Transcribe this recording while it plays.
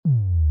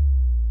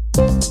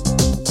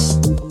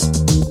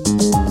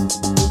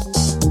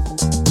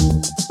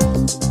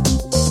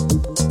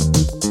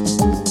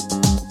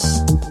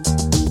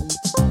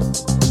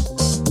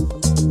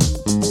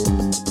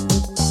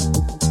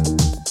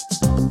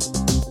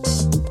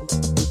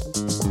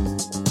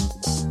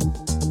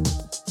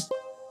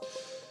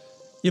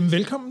Jamen,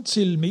 velkommen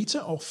til Meta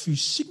og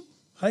Fysik.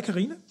 Hej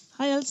Karina.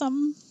 Hej alle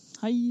sammen.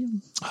 Hej.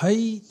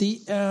 Hej, det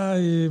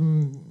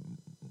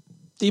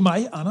er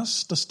mig,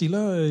 Anders, der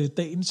stiller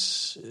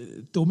dagens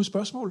dumme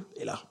spørgsmål,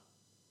 eller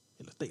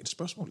dagens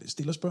spørgsmål, eller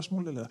stiller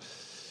spørgsmål, eller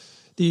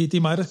det er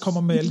mig, der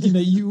kommer med alle de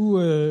naive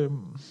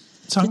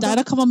tanker. Det er dig,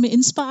 der kommer med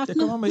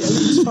indsparkene. Jeg kommer med alle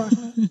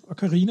indsparkene, og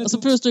Karina. Og så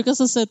behøver du ikke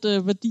at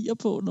sætte værdier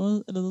på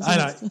noget? Eller noget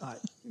Nej.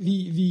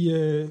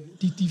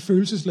 De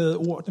følelsesladede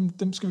ord,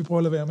 dem skal vi prøve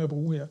at lade være med at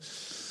bruge her.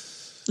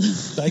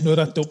 Der er ikke noget,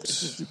 der er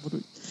dumt.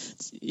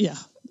 Ja,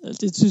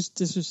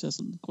 det synes jeg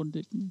sådan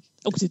grundlæggende.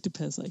 Okay, det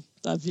passer ikke.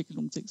 Der er virkelig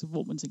nogle ting,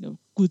 hvor man tænker,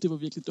 gud, det var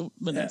virkelig dumt.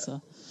 Men altså,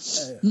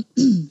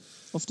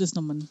 oftest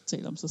når man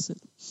taler om sig selv.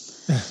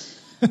 Ja.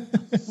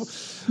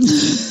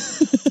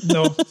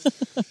 Nå.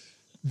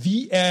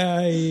 Vi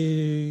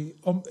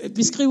er...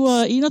 vi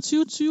skriver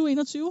 21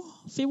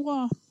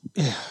 februar.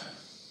 Ja.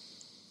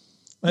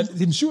 Nej, det er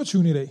den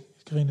 27. i dag.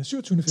 Karina,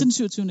 27. februar. Den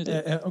 27.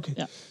 dag. Ja, okay.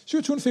 Ja.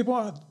 27.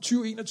 februar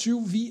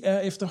 2021, vi er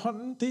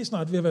efterhånden, det er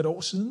snart ved at være et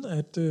år siden,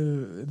 at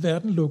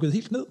verden lukkede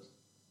helt ned.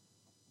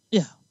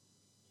 Ja,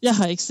 jeg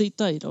har ikke set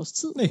dig i et års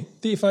tid. Nej,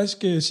 det er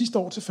faktisk sidste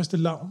år til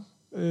fastelavn.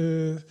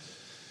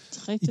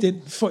 I den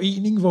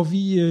forening, hvor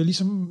vi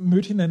ligesom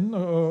mødte hinanden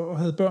og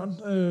havde børn.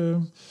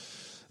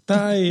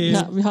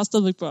 Ja, vi har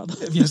stadigvæk børn.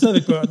 Vi har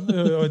stadigvæk børn,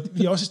 og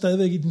vi er også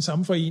stadigvæk i den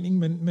samme forening,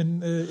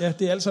 men ja,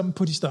 det er alt sammen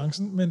på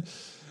distancen, men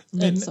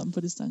alt sammen på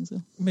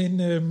distance. Men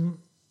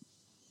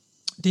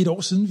det er et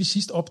år siden, vi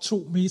sidst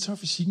optog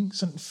metafysikken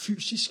sådan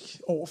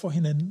fysisk over for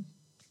hinanden.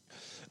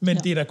 Men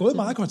det er da gået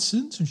meget godt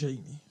siden, synes jeg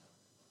egentlig.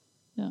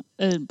 Ja.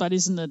 Bare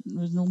lige sådan, at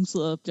nogen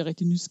sidder og bliver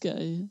rigtig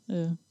nysgerrige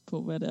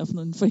på, hvad det er for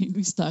noget forening,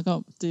 vi snakker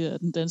om. Det er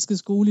den danske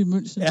skole i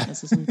München,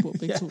 altså så vi bor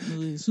begge to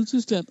nede i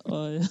Sydtyskland,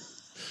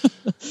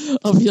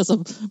 og vi har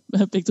så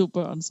begge to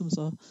børn, som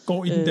så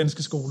går i den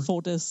danske skole.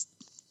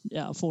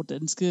 Får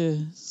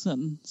danske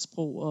sådan,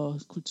 sprog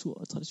og kultur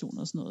og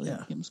traditioner og sådan noget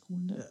gennem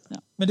skolen. Der. Ja.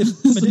 Men det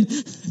det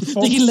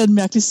er ikke en eller anden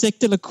mærkelig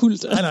sekt eller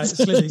kult. Nej,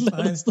 slet ikke.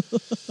 Nej.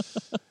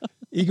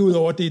 Ikke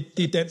udover, det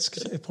er dansk.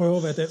 Jeg prøver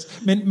at være dansk.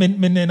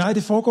 Men nej,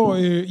 det foregår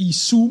i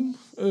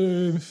Zoom-verdenen,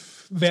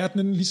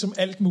 ligesom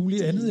alt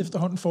muligt andet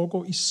efterhånden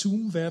foregår i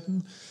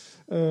Zoom-verdenen.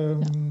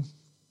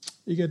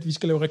 Ikke at vi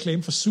skal lave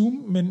reklame for Zoom,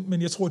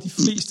 men jeg tror, at de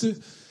fleste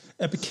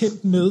er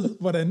bekendt med,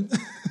 hvordan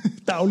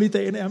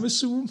dagligdagen er med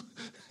Zoom.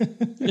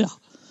 Ja.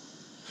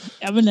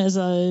 Ja, men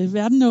altså,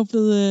 verden er jo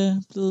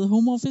blevet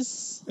home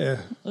office. Ja.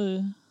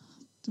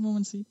 Det må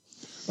man sige.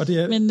 Og det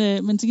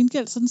er... men til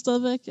gengæld så er den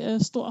stadigvæk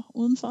stor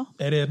udenfor.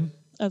 Ja, det er den.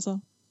 Altså,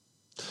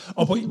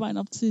 og på vejen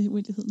op til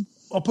uendeligheden.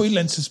 Og på et eller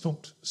andet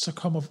tidspunkt,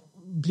 så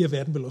bliver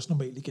verden vel også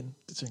normal igen.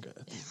 Det tænker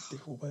jeg. Det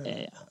håber jeg.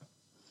 Ja.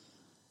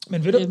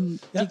 Men ved du...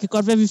 Det kan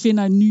godt være, at vi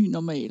finder en ny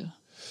normal.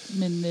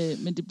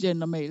 Men det bliver en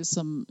normal,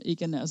 som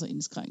ikke er nær så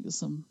indskrænket,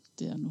 som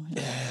det er nu her.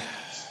 Ja,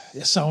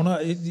 jeg savner,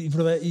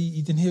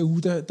 i den her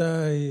uge,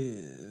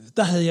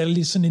 der havde jeg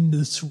lidt sådan en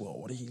nedtur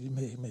over det hele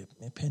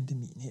med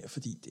pandemien her,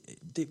 fordi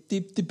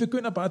det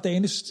begynder bare,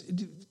 dagene,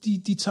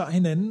 de tager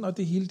hinanden, og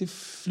det hele det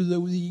flyder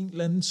ud i en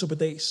eller anden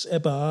suppedags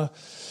af bare...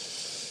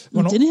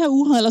 Men denne her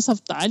uge har ellers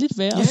haft dejligt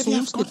vejr. Ja, det har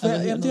haft godt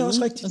vejr, det er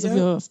også rigtigt. Altså, vi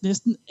har haft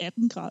næsten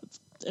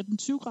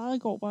 18-20 grader i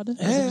går, var det?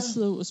 Ja. Altså, vi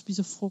sidder og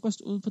spiser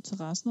frokost ude på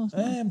terrassen. Og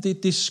sådan ja,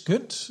 det er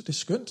skønt. Det er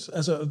skønt.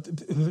 Altså,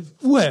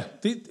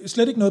 det er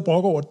slet ikke noget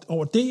brok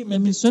over det.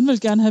 Men min søn vil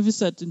gerne have, at vi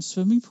satte en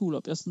swimmingpool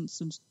op. Jeg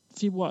synes,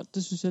 februar,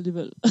 det synes jeg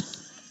alligevel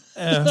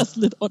er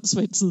lidt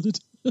åndssvagt tidligt.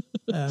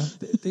 Ja,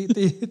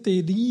 det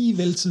er lige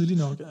vel tidligt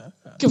nok. Ja.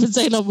 Kan man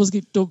tale om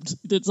måske dumt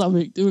i den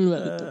sammenhæng? Det ville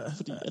være lidt dumt,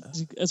 fordi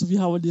altså, vi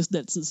har jo næsten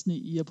altid sne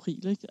i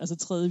april, ikke? Altså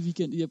 3.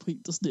 weekend i april,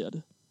 der sneer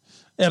det.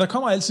 Ja, der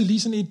kommer altid lige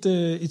sådan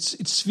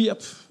et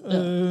svirp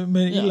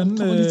med en eller anden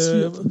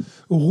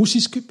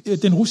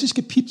den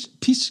russiske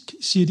pisk,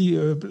 siger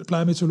de,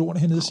 plejer meteorologerne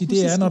hernede at sige.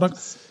 Det er, når der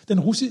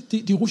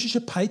de russiske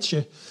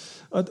pejtje.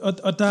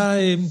 Og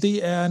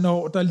det er,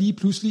 når der lige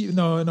pludselig,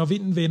 når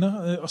vinden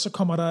vender, og så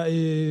kommer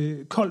der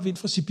kold vind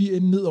fra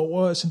Sibirien ned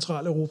over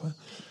Centraleuropa,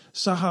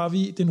 så har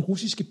vi den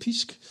russiske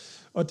pisk.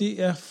 Og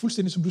det er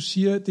fuldstændig, som du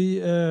siger,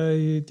 det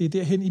er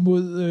derhen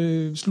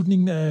imod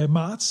slutningen af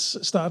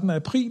marts, starten af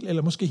april,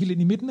 eller måske helt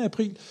ind i midten af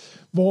april,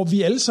 hvor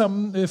vi alle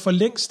sammen for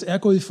længst er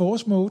gået i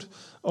forårsmode,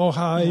 og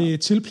har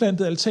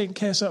tilplantet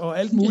altankasser og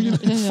alt muligt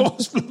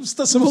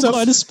forårsblomster, som så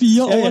grønne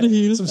spirer over det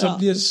hele. Som så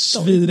bliver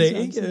svedet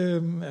af,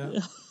 ikke?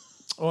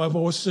 Og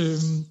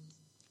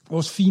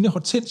vores fine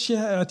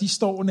hortensia, de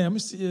står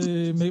nærmest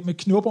med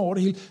knopper over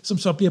det hele, som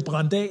så bliver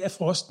brændt af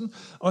frosten,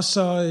 og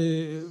så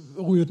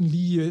ryger den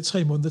lige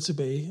 3 måneder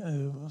tilbage.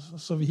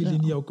 Så er vi helt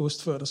inde i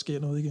august, før der sker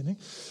noget igen,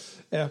 ikke?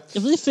 Ja.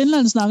 Jeg ved, i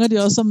Finland snakker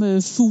de også om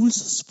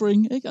Fool's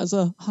Spring, ikke?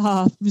 Altså,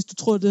 hvis du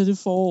tror, det er det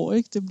forår,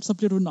 ikke? Så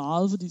bliver du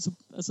narret, fordi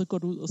så går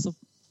du ud, og så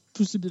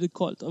pludselig bliver det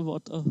koldt og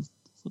vådt, og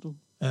så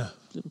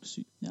bliver du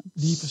syg. Ja.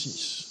 Lige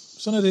præcis.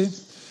 Sådan er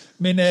det.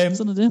 Men,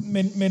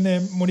 men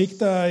Monique,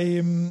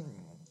 der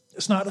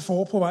snart er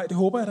forår på vej, det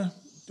håber jeg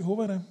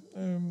da.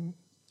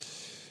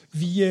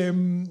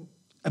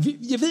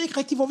 Jeg ved ikke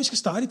rigtig, hvor vi skal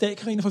starte i dag,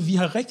 Karina, for vi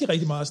har rigtig,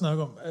 rigtig meget at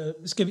snakke om.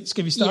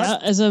 Skal vi starte? Ja,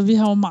 altså vi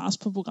har jo Mars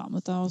på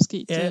programmet. Der er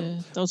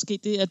jo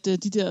sket det, at de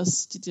der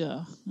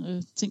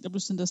ting, der blev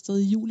sendt afsted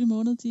i juli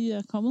måned, de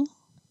er kommet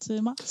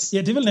til Mars. Ja,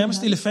 det er vel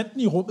nærmest elefanten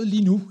i rummet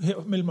lige nu, her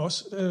mellem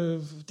os.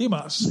 Det er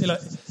Mars.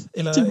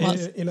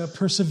 Eller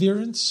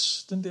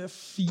Perseverance, det der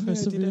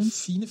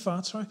fine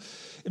fartøj.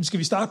 Jamen, skal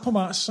vi starte på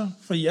Mars så?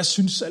 For jeg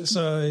synes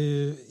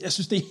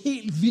det er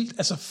helt vildt.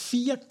 Altså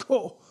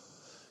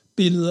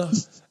 4K-billeder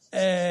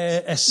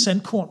af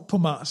sandkorn på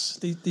Mars.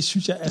 Det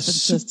synes jeg er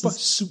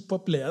super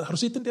blæret. Har du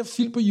set den der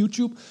film på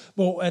YouTube,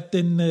 hvor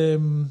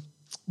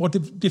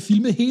det bliver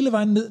filmet hele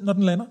vejen ned, når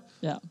den lander?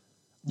 Ja.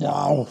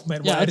 Wow,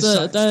 man, hvor er det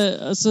sejt.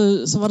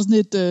 Så var der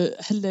sådan et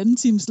halvanden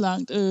times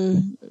langt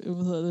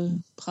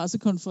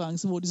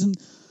pressekonference, hvor de sådan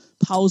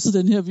pausede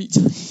den her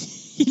video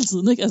hele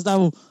tiden. Ikke? Altså der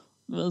er jo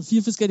været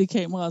 4 forskellige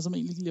kameraer, som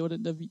egentlig laver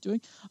den der video.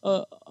 Ikke?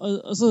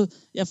 Og så,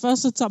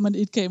 først så tager man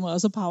et kamera,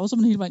 og så pauser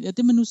man hele vejen. Ja,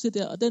 det man nu ser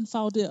der, og den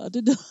farve der, og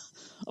det der.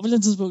 Og på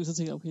et tidspunkt, så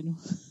tænker jeg, okay nu.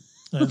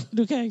 Ja.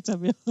 Nu kan jeg ikke tage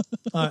mere.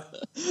 Nej,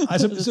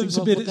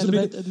 så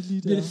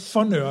bliver det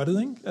for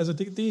nørdet, ikke? Altså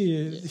det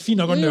er fint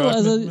nok at nørde.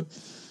 Altså,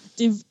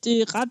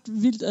 det er ret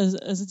vildt,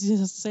 altså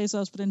de sagde så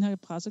også på den her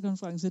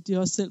pressekonference, at de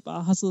også selv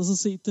bare har siddet og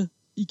set det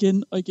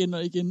igen og igen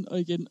og igen og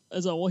igen,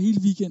 altså over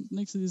hele weekenden,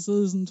 ikke? Så de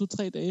sidder sådan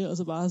 2-3 dage, og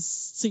så bare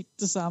set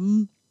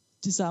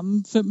de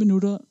samme 5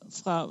 minutter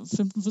fra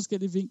 15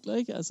 forskellige vinkler,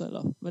 ikke? Altså,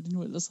 eller hvad de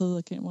nu ellers havde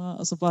af kameraer,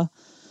 og så bare,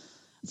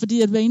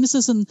 fordi at hver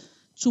eneste sådan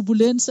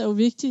turbulens er jo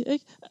vigtig,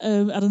 ikke?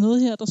 Er der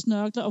noget her, der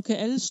snørkler? Okay,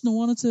 alle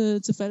snorene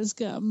til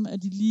faldskærmen, er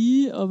de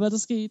lige, og hvad der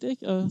skete,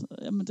 ikke? Og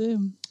jamen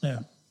det... Ja.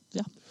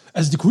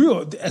 Altså det kunne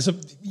jo,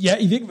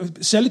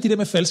 særligt det der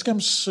med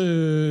faldskærms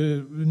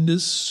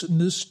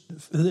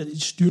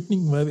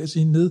styrtningen, hvad jeg vil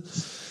sige,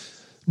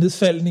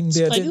 nedfaldningen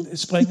der,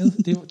 springet,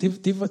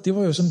 det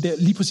var jo sådan der,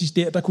 lige præcis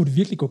der kunne det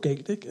virkelig gå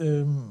galt,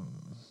 ikke?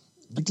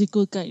 Og det er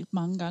gået galt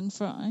mange gange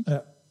før, ikke? Ja.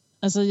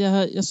 Altså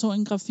jeg så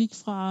en grafik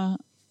fra,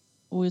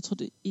 jeg tror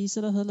det er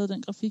ESA, der havde lavet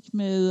den grafik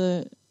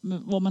med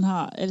hvor man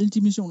har alle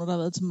de missioner, der har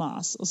været til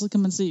Mars, og så kan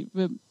man se,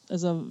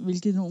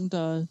 hvilke nogen,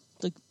 der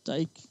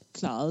ikke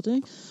klarede det,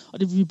 ikke? Og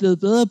det er blevet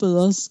bedre og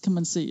bedre, kan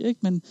man se,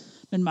 ikke?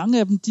 Men mange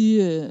af dem,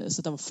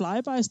 der var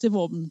flybys, det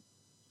hvor dem,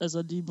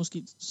 de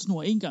måske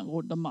snurrer en gang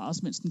rundt om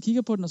Mars, mens den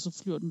kigger på den, og så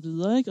flyver den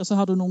videre, ikke? Og så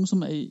har du nogen,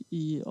 som er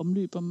i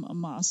omløb om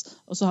Mars,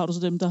 og så har du så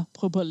dem, der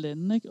prøver på at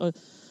lande, ikke?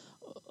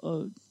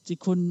 Og det er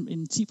kun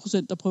en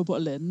 10%, der prøver på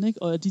at lande,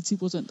 ikke? Og af de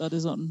 10%, der er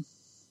det sådan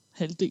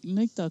halvdelen,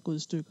 ikke? Der er gået i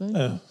stykker, ikke?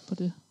 Ja. På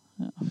det.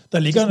 Ja.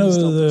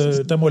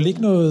 Der må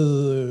ligge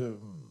noget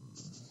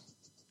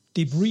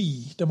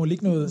debris, der må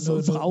ligge noget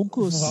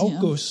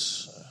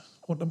vraggods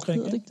rundt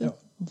omkring. Det ikke det?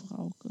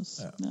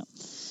 Vraggods, ja.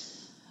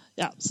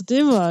 Ja, så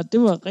det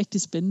var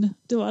rigtig spændende.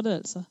 Det var det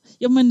altså.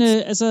 Jamen,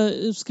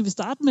 skal vi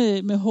starte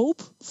med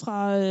Hope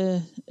fra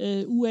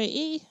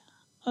UAE,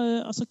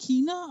 og så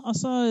Kina, og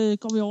så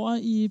går vi over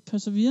i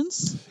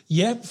Perseverance.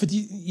 Ja,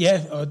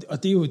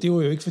 og det er jo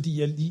ikke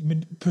fordi,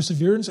 men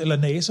Perseverance eller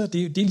NASA,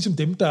 det er ligesom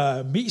dem, der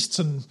er mest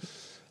sådan...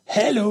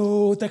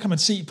 Hallo, der kan man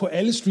se på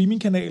alle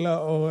streamingkanaler,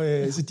 og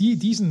så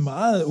de er sådan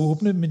meget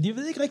åbne, men jeg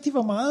ved ikke rigtig,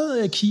 hvor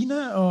meget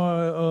Kina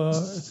og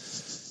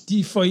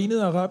de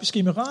Forenede Arabiske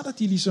Emirater,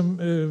 de ligesom...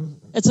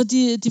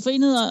 De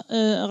Forenede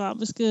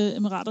Arabiske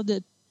Emirater,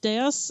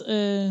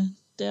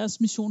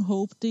 deres mission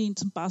Hope, det er en,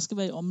 som bare skal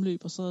være i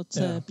omløb, og så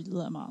tage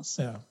billeder af Mars.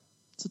 Ja.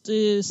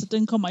 Så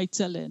den kommer ikke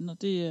til at lande,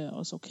 og det er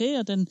også okay,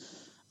 og den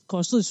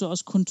kostede så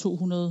også kun $200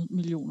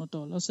 million,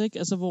 ikke?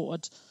 Altså hvor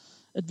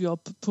at vi er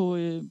oppe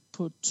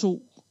på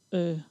 2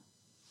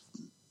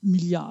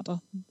 milliarder,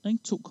 ikke?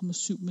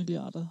 $2,7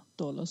 milliarder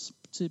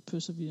til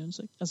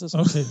Perseverance, ikke? Altså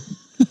sådan. Okay.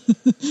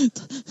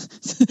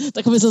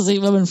 Der kan vi så se,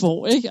 hvad man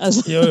får, ikke?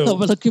 Altså, jo. Når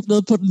man har købt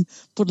noget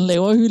på den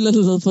lavere hylde, eller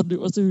noget på den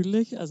øverste hylde,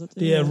 ikke? Altså,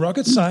 det er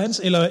rocket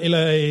science, eller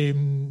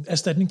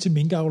erstatning til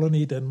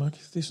minkavlerne i Danmark.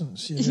 Det er sådan,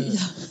 siger jeg.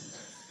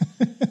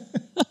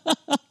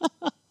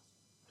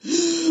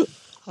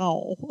 Ja.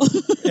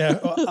 Ja,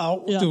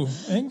 og du,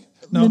 ikke?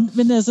 No.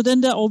 Men altså,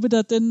 den der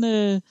orbiter,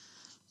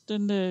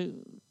 den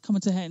kommer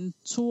til at have en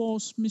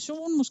 2-års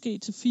mission, måske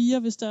til 4,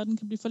 hvis den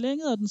kan blive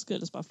forlænget, og den skal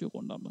ellers bare flyve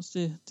rundt om os.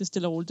 Det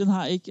stiller roligt. Den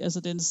har ikke,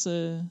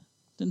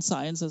 den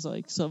science altså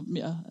ikke så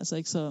mere,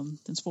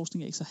 dens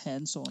forskning er ikke så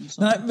hands-on.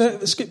 Nej,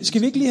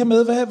 skal vi ikke lige have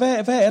med,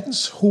 hvad er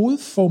dens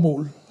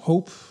hovedformål,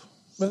 Hope?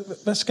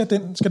 Hvad skal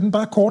den? Skal den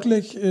bare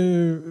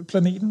kortlægge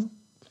planeten?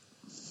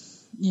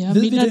 Jeg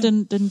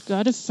mener, den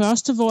gør det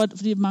første,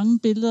 fordi mange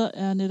billeder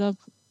er netop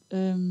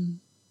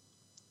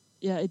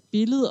et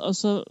billede, og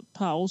så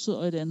pause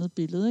og et andet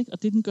billede, ikke?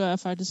 Og det den gør er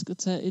faktisk at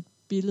tage et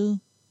billede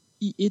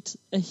i et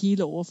af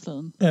hele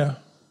overfladen. Ja.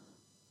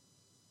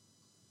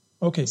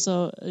 Okay.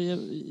 Så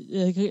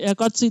jeg kan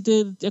godt se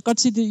det. Jeg kan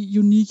godt se det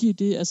unikke i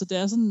det. Altså det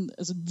er sådan,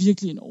 altså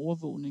virkelig en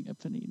overvågning af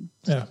planeten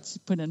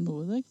på en anden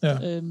måde, ikke?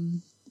 Ja.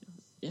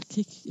 Jeg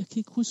kan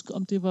ikke huske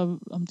om det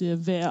er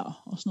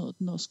vejr og sådan noget,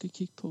 den også skal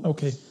kigge på.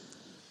 Okay.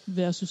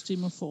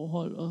 Vejrsystemer,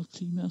 forhold og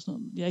klima og sådan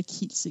noget. Jeg er ikke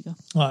helt sikker.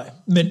 Nej,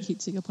 men jeg er ikke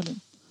helt sikker på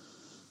den.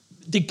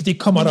 Det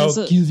kommer der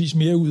jo givetvis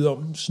mere ud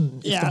om sådan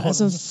efterhånden. Ja,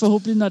 altså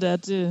forhåbentlig når det er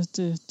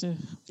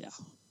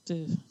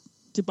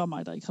det er bare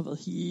mig, der ikke har været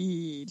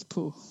helt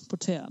på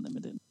tæerne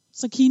med den.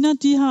 Så Kina,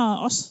 de har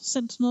også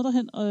sendt noget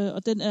derhen,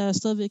 og den er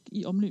stadigvæk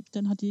i omløb.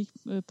 Den har de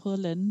ikke prøvet at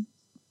lande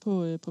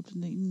på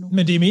planeten nu.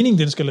 Men det er meningen,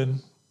 den skal lande?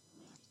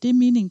 Det er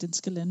meningen, den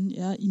skal lande.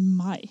 Ja, i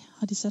maj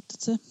har de sat det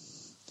til.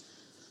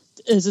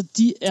 Altså,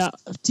 de er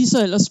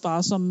så ellers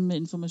sparsomme med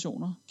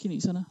informationer,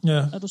 kineserne.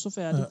 Ja. Er du så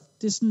færdig? Ja.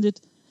 Det er sådan lidt...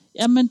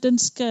 Jamen, den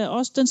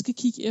skal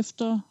kigge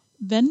efter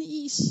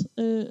vandis,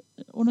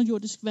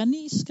 underjordisk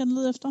vandis skal den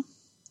lede efter.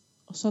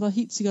 Og så er der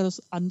helt sikkert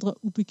også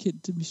andre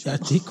ubekendte missioner.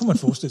 Ja, det kunne man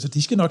forestille sig.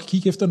 De skal nok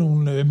kigge efter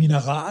nogle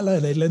mineraler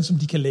eller et eller andet, som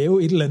de kan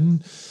lave et eller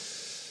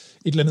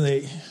andet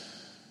af.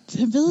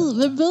 Hvem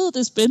ved, det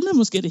er spændende.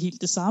 Måske er det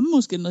helt det samme,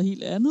 måske noget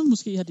helt andet.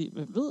 Måske har de,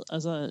 hvem ved,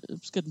 altså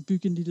skal den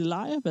bygge en lille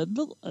lejr, hvad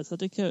ved. Altså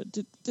det er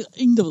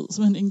ingen, der ved,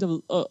 simpelthen ingen, der ved.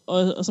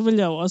 Og så vil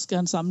jeg jo også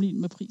gerne sammenligne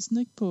med prisen,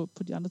 ikke, på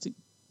de andre ting.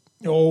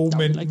 Jo,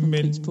 men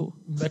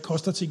hvad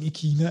koster ting i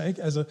Kina,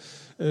 ikke? Altså,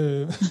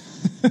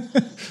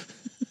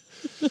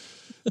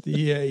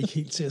 det er ikke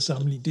helt til at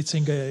sammenligne. Det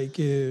tænker jeg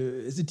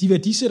ikke. De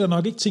værdisætter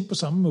nok ikke ting på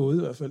samme måde i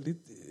hvert fald.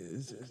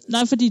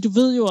 Nej, fordi du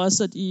ved jo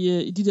også, at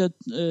i de der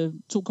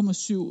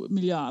 2,7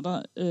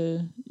 milliarder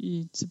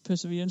til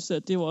Perseverance,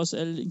 det er jo også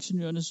alle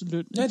ingeniørernes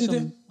løn,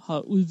 som har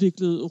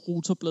udviklet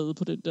rotorbladet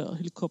på den der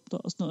helikopter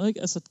og sådan noget,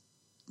 ikke? Altså,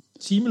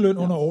 timeløn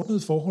under ordnede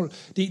forhold.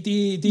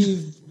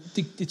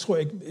 Det tror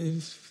jeg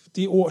ikke.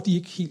 Det er ord, de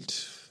ikke helt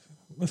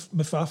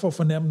med far for at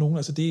fornærme nogen.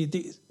 Altså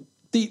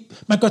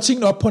man gør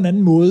tingene op på en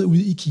anden måde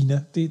ude i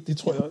Kina. Det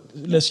tror jeg.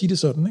 Lad os sige det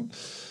sådan, ikke?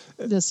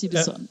 Lad os sige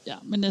det sådan, ja.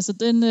 Men altså,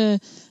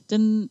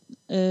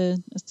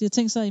 de har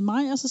tænkt sig i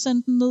maj, og så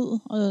sende den ned,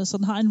 og så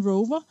den har en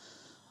rover,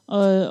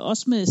 og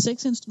også med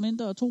 6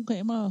 instrumenter og 2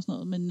 kameraer og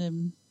sådan noget.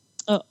 Men,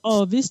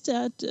 og hvis det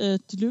er,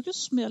 at de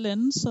lykkes med at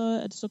lande, så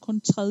er det så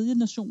kun 3.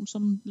 nation,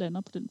 som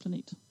lander på den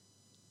planet.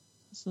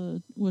 Altså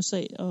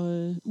USA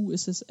og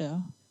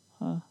USSR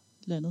har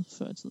landet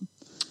før i tiden.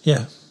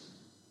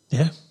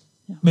 Ja.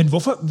 Men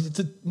hvorfor,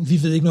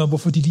 vi ved ikke noget om,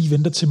 hvorfor de lige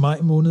venter til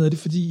maj måned. Er det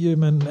fordi,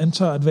 man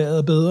antager, at vejret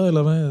er bedre,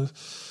 eller hvad?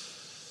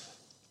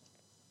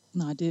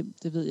 Nej,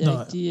 det ved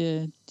jeg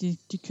ikke.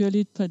 De kører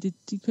lidt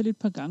et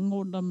par gange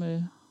rundt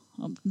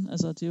om den.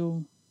 Altså, det er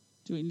jo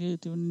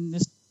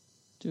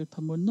et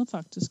par måneder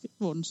faktisk,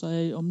 hvor den så er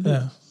i omløb.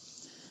 Ja.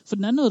 For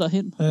den er noget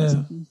derhen. Ja.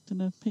 Altså,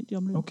 den er pænt i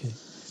omløb. Okay.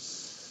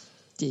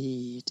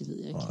 Det ved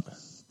jeg ikke. Nej.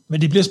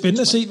 Men det bliver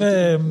spændende at se,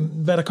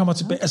 hvad der kommer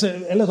tilbage. Altså,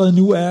 allerede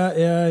nu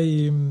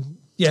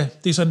ja,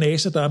 det er så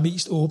NASA, der er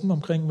mest åben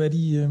omkring, hvad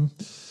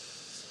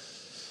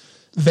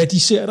de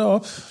ser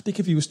derop. Det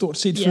kan vi jo stort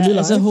set følge live.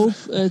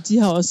 Altså de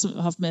har også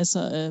haft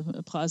masser af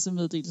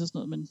pressemeddelelser og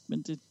sådan noget,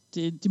 men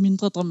det er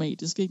mindre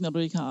dramatisk, ikke, når du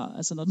ikke har,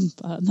 altså når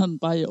den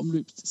bare er i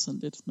omløb, det er sådan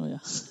lidt,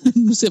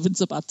 nu ser vi den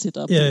så bare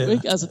tættere på,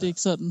 ikke? Altså det er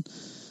ikke sådan,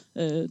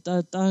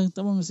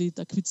 der må man sige,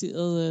 der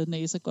kvitterede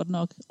NASA godt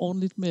nok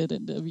ordentligt med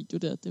den der video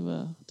der, det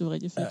var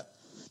rigtig fedt. Ja.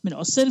 Men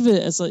også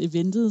selve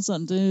eventet,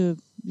 sådan det,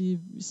 vi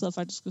sad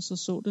faktisk og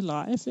så det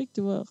live, ikke?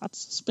 Det var ret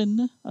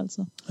spændende,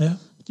 altså. Ja.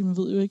 Fordi man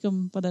ved jo ikke,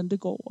 hvordan det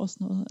går og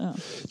sådan noget. Ja.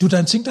 Du, der er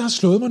en ting, der har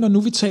slået mig, når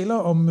nu vi taler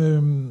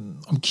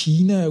om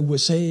Kina,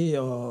 USA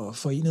og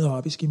Forenede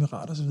Arabiske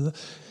Emirater osv.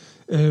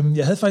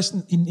 Jeg havde faktisk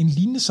en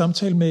lignende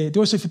samtale med, det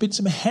var så i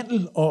forbindelse med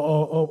handel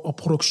og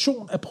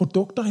produktion af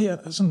produkter her,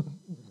 sådan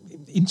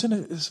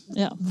internet,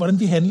 hvordan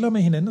vi handler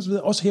med hinanden osv.,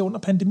 også her under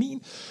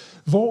pandemien,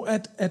 hvor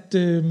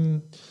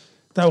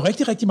der er jo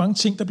rigtig, rigtig mange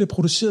ting, der bliver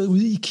produceret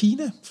ude i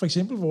Kina. For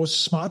eksempel vores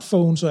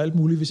smartphones og alt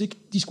muligt. Hvis ikke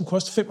de skulle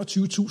koste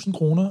 25.000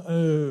 kroner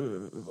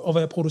at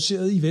være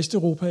produceret i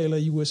Vesteuropa eller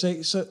i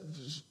USA, så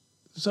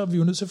er vi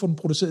jo nødt til at få dem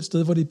produceret et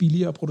sted, hvor det er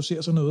billigere at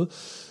producere sådan noget.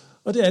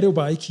 Og det er det jo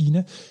bare i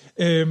Kina.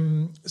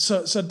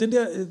 Så den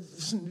der,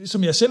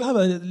 som jeg selv har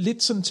været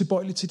lidt sådan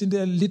tilbøjelig til, den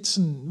der lidt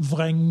sådan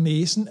vrænge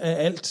næsen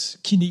af alt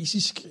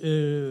kinesisk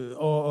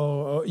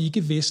og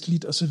ikke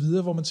vestligt og så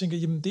videre, hvor man tænker,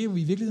 jamen det er jo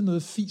i virkeligheden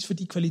noget fis,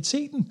 fordi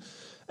kvaliteten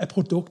af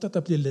produkter, der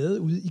bliver lavet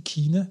ude i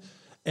Kina,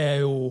 er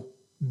jo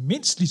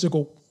mindst lige så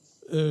god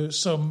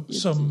som...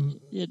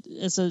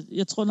 Altså,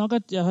 jeg tror nok,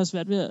 at jeg har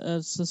svært ved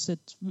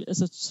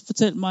at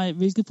fortælle mig,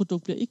 hvilket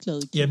produkt bliver ikke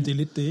lavet i Kina. Jamen, det er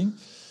lidt det, ikke?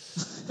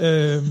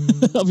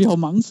 Og vi har jo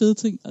mange fede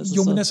ting. Altså,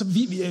 jo, men altså,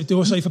 det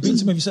var så i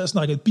forbindelse med, at vi sad og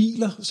snakkede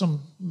biler, som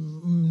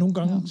nogle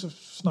gange, så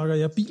snakker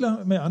jeg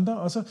biler med andre,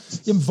 og så,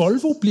 jamen,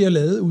 Volvo bliver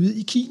lavet ude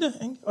i Kina,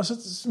 ikke? Og så,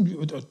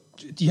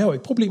 de har jo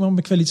ikke problemer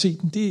med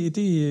kvaliteten. Det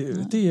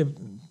er...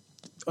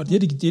 Og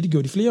det har de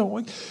gjort i flere år,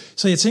 ikke?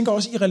 Så jeg tænker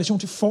også i relation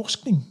til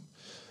forskning.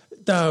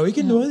 Der er jo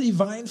ikke noget i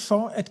vejen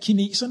for, at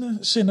kineserne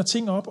sender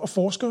ting op og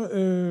forsker,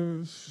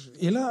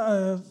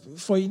 eller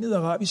Forenede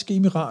Arabiske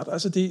Emirater.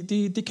 Altså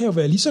det kan jo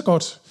være lige så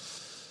godt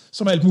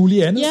som alt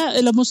muligt andet. Ja,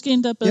 eller måske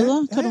endda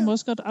bedre, kan du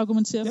måske godt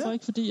argumentere for,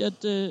 ikke? Fordi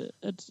at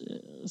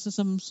altså,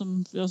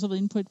 som vi også har været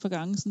inde på et par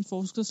gange, sådan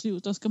forskersliv,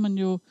 der skal man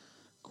jo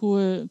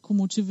kunne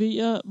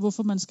motivere,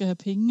 hvorfor man skal have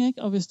penge,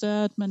 ikke? Og hvis det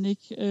er, at man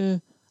ikke,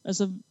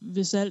 altså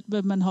hvis alt,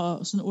 hvad man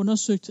har sådan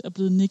undersøgt, er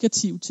blevet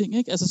negative ting,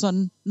 ikke? Altså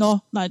sådan,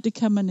 nej, det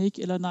kan man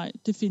ikke, eller nej,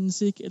 det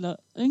findes ikke, eller,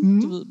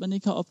 ikke? Du ved, man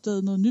ikke har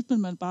opdaget noget nyt,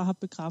 men man bare har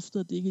bekræftet,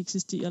 at det ikke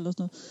eksisterer, eller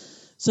sådan noget.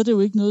 Så er det jo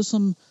ikke noget,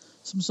 som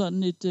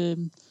sådan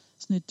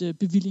et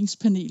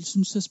bevillingspanel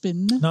synes er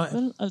spændende.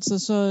 Vel? Altså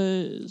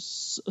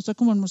så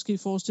kunne man måske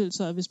forestille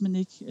sig, at hvis man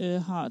ikke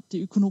har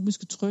det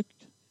økonomiske tryk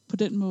på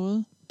den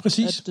måde,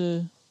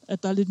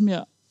 at der er lidt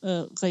mere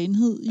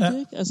renhed i det,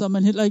 ikke? Altså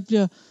man heller ikke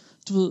bliver,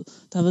 du ved,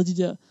 der har været de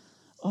der,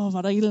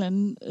 var der ikke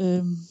en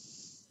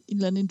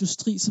eller anden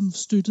industri, som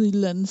støttede en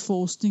eller anden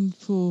forskning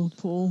på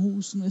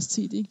Aarhus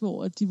Universitet, ikke?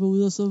 Hvor at de var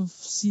ude og så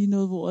sige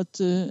noget, hvor at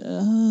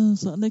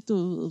sådan ikke,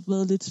 du har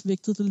været lidt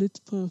vægtet det lidt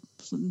på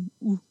sådan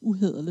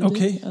uhæderligt.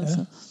 Okay, ikke?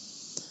 Altså,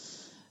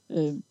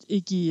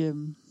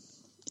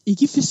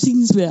 ikke i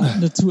fysikkens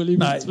verden,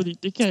 naturligvis, fordi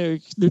det kan jo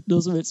ikke nytte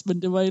noget som helst,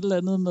 men det var et eller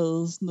andet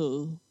med sådan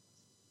noget,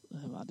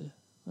 hvad var det?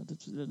 Var det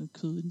et eller andet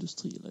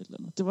kødindustri eller et eller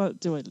andet?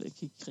 Det var jeg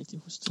ikke rigtig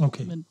huske.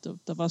 Okay. Men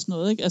der var sådan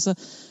noget, ikke? Altså,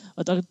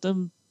 og der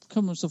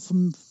kan man så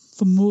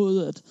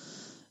formode,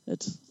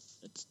 at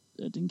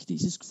en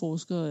kinesisk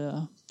forsker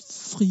er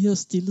friere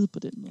stillet på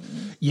den måde.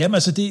 Jamen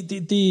altså,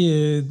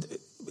 det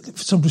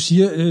som du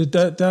siger,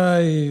 der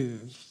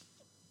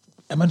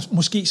er man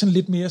måske sådan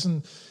lidt mere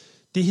sådan,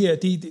 det her,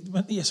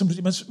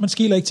 man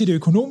skiller ikke til det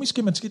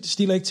økonomiske, man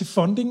stiller ikke til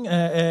funding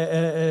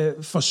af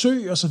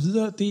forsøg og så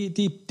videre.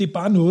 Det er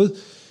bare noget,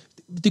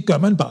 det gør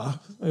man bare.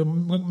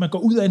 Man går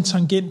ud af en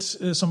tangent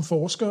som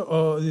forsker,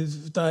 og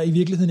der er i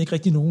virkeligheden ikke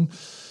rigtig nogen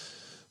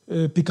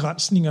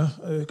begrænsninger,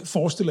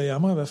 forestiller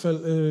jeg mig i hvert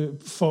fald,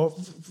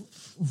 for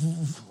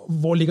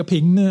hvor ligger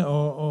pengene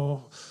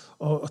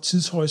og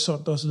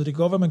tidshorisonter osv. Det kan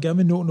godt være, at man gerne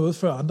vil nå noget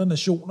før andre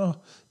nationer.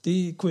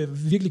 Det kunne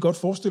jeg virkelig godt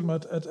forestille mig,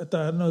 at der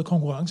er noget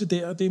konkurrence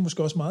der, og det er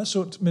måske også meget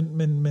sundt,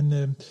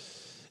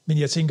 men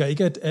jeg tænker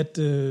ikke,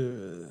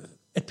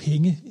 at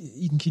penge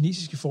i den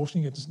kinesiske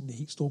forskning er sådan et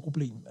helt stort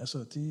problem.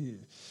 Altså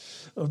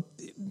og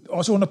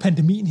også under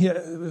pandemien her,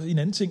 en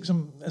anden ting,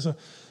 som altså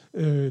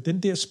den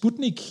der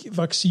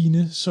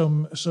Sputnik-vaccine,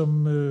 som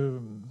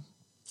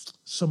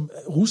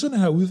russerne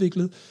har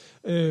udviklet,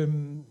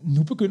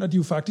 nu begynder de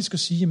jo faktisk at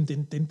sige, at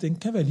den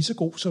kan være lige så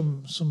god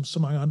som så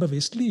mange andre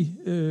vestlige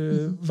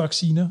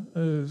vacciner.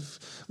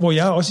 Hvor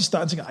jeg også i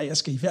starten tænker, jeg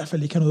skal i hvert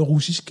fald ikke have noget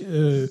russisk.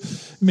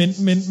 Men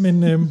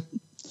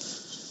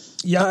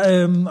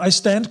I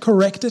stand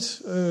corrected.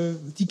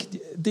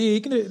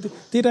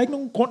 Det er der ikke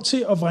nogen grund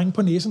til at vrænge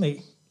på næsen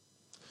af.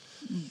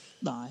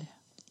 Nej.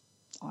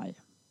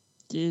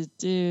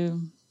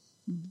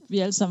 Vi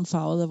er alle sammen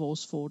farvet af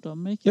vores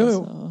fordomme, ikke? Jo.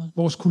 Altså,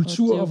 vores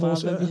kultur og det er jo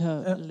vores hvad vi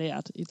har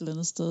lært et eller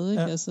andet sted,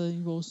 ikke? Altså i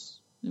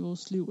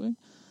vores liv, ikke?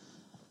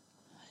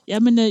 Ja,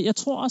 men jeg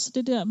tror også, at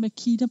det der med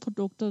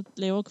Kina-produkter,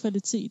 lavere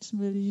kvalitet,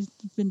 vil jeg lige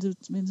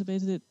vende tilbage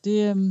til det. Det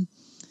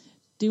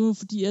er jo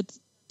fordi, at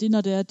det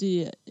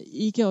er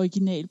ikke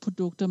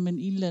originalprodukter, men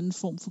en eller anden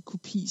form for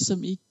kopi,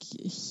 som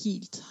ikke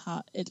helt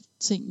har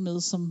alting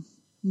med, som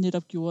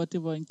netop gjorde, at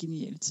det var en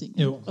genial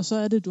ting. Og så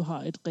er det, at du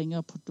har et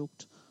ringere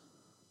produkt.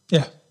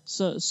 Ja.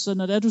 Så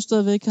når det er, du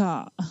stadigvæk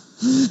har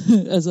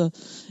altså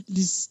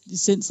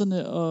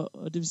licenserne,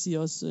 og det vil sige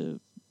også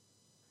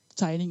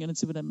tegningerne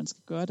til, hvordan man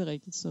skal gøre det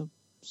rigtigt,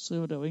 så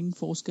er der jo ingen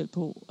forskel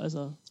på,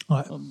 altså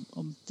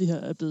om det her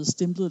er blevet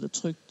stemplet eller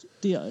trykt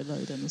der eller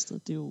et andet sted.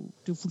 Det er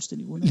jo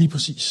fuldstændig underligt.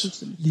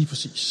 Lige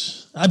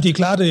præcis. Ej, det er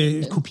klart, det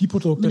er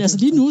kopiprodukter. Men altså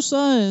lige nu,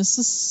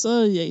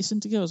 så i Asien,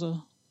 det kan jo så,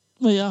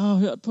 hvad jeg har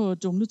hørt på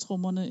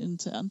jungletrummerne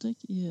internt,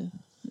 ikke,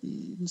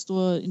 i den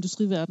store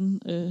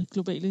industriverden,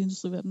 globale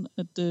industriverden,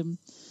 at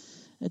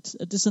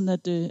det er sådan,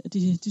 at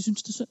de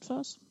synes, det er synd for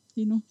os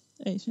lige nu,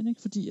 Asien,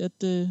 ikke? Fordi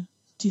at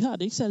de har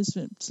det ikke særlig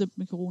slemt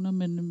med corona,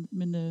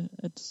 men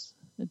at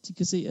de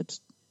kan se, at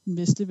den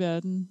vestlige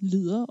verden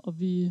lider, og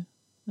vi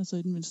altså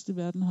i den vestlige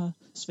verden har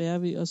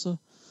svære ved at så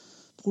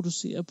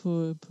producere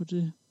på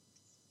det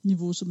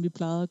niveau, som vi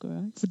plejede at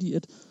gøre, ikke? Fordi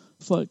at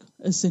folk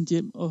er sendt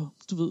hjem og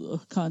du ved, og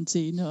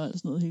karantæne og alt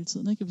sådan noget hele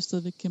tiden, ikke? Og vi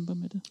stadigvæk kæmper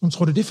med det. Jeg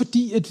tror det er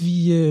fordi, at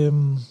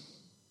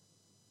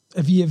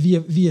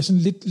vi er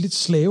sådan lidt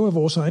slave af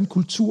vores egen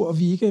kultur, og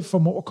vi ikke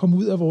formår at komme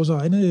ud af vores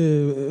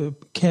egne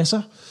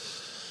kasser.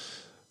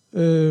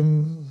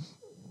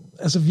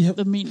 Altså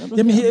hvad mener du?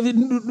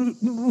 Jamen,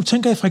 nu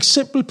tænker jeg for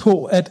eksempel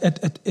på,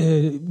 at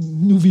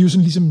nu er vi jo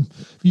sådan ligesom,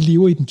 vi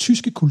lever i den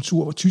tyske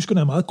kultur, hvor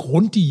tyskerne er meget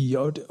grundige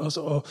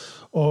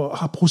og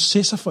har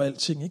processer for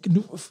alting. Ikke?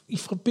 Nu, i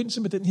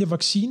forbindelse med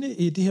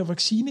det her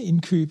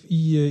vaccineindkøb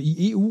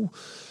i EU,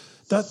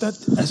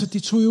 altså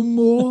det tog jo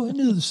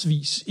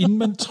månedsvis, inden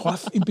man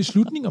traf en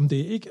beslutning om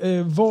det.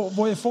 Ikke?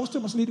 Hvor jeg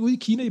forestiller mig sådan lidt ude i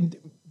Kina,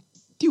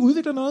 de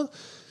udvikler noget,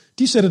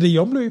 de sætter det i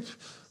omløb,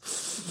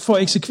 for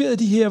at eksekvere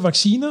de her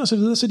vacciner og så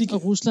videre.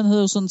 Og Rusland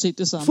havde jo sådan set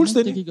det samme.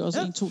 Fuldstændig. Det gik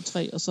også 1, 2,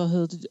 3,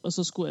 og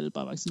så skulle alle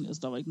bare vaccineres.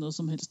 Der var ikke noget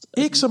som helst.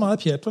 Ikke så meget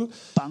pjat, vel?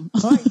 Bang.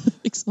 Nej.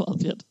 Ikke så meget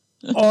pjat.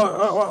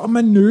 og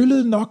man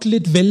nølede nok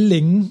lidt vel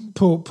længe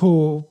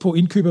på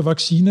indkøb af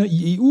vacciner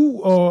i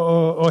EU,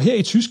 og her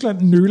i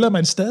Tyskland nøler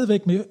man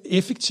stadigvæk med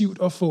effektivt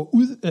at få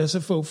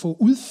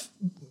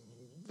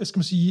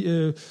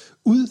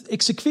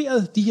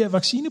udeksekveret de her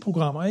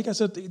vaccineprogrammer, ikke?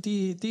 Altså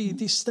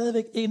det er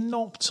stadigvæk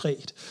enormt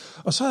trægt.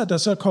 Og så er der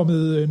så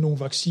kommet nogle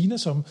vacciner,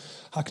 som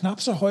har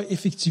knap så høj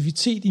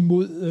effektivitet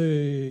imod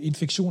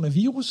infektion af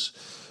virus.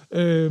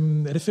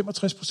 Er det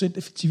 65%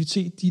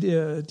 effektivitet,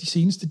 de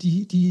seneste,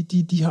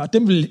 de har.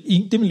 Dem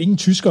vil ingen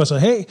tyskere så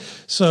have,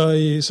 så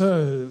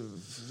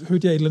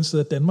hørte jeg et eller andet sted,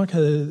 at Danmark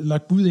havde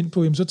lagt bud ind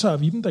på, jamen så tager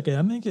vi dem der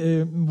gerne,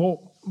 ikke?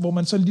 Hvor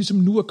man så ligesom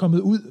nu er kommet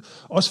ud,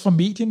 også fra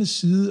mediernes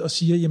side, og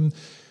siger, jamen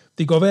det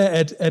kan godt være,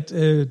 at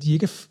de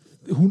ikke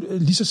er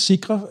lige så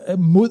sikre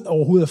mod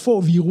overhovedet at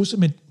få virus,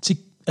 men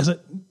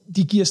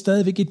de giver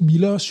stadigvæk et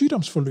mildere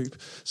sygdomsforløb.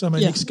 Så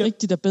man ikke skal...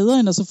 rigtigt er bedre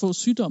end at så få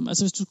sygdom.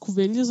 Altså hvis du kunne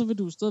vælge, så vil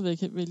du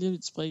stadigvæk vælge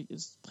et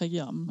prik i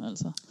armen.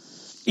 Altså.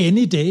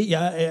 Any day,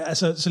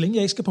 så længe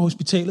jeg ikke skal på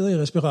hospitalet i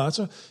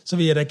respirator, så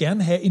vil jeg da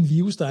gerne have en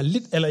virus, der er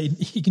lidt, eller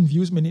ikke en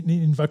virus, men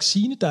en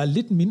vaccine, der er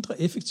lidt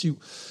mindre effektiv.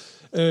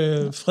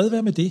 Fred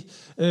være med det.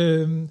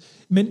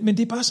 Men det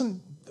er bare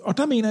sådan, og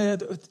der mener jeg,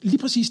 lige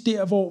præcis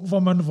der, hvor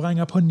man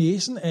vrænger på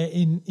næsen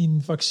af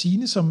en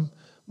vaccine, som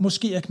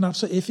måske er knap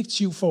så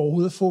effektiv for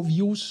overhovedet at få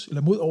virus,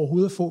 eller mod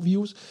overhovedet at få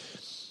virus.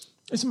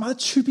 Det er meget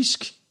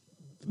typisk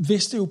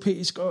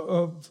vesteuropæisk,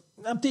 og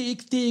det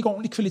er ikke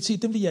ordentlig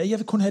kvalitet, den vil jeg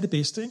vil kun have det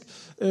bedste. Ikke?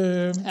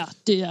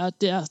 Ja,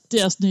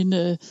 det er sådan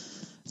en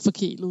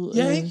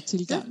forkælet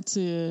tilgang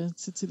til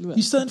tilværelsen.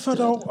 I stedet for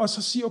dog, og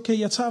så sige, okay,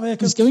 jeg tager, hvad jeg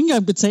kan. Vi skal jo ikke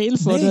engang betale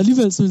for det,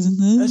 alligevel så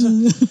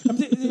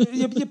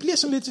jeg bliver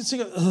sådan lidt, jeg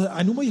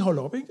tænker, nu må I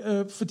holde op,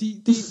 ikke?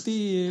 Fordi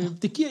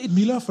det giver et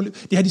mildere forløb.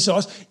 Det har de så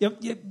også,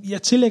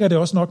 jeg tillægger det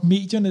også nok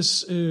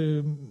mediernes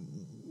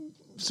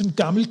sådan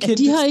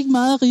gammelkendte. Ja, de har ikke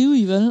meget at rive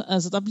i, vel?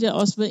 Altså, der bliver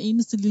også hver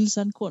eneste lille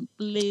sandkorn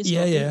blæst op.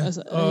 Ja.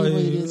 Altså, og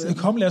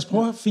lad os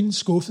prøve at finde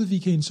skuffet, vi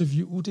kan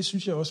interviewe. Det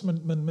synes jeg også,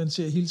 man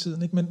ser hele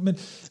tiden. Ikke?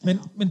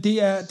 Men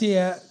det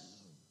er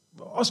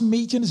også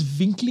mediernes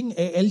vinkling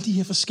af alle de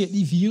her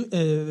forskellige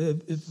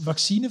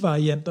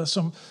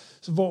vaccinevarianter,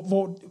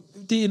 hvor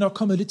det er nok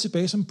kommet lidt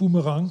tilbage som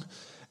boomerang,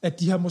 at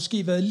de har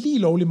måske været lige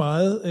lovlig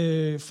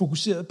meget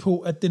fokuseret på,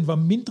 at den var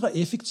mindre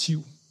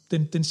effektiv,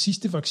 den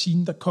sidste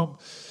vaccine, der kom,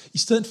 i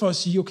stedet for at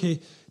sige, okay,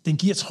 den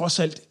giver trods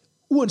alt,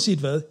 uanset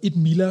hvad, et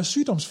mildere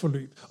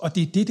sygdomsforløb. Og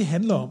det er det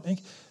handler om.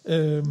 Ikke?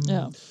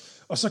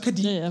 Og så kan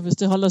de... Ja, hvis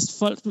det holder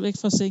folk væk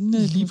fra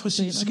sengene. Lige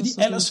præcis. Så kan de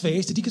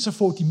allersvageste, de kan så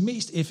få de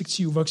mest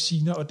effektive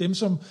vacciner, og dem,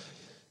 som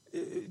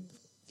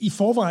i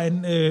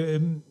forvejen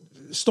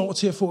står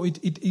til at få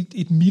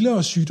et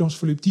mildere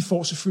sygdomsforløb, de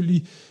får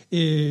selvfølgelig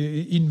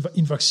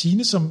en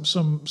vaccine,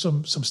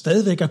 som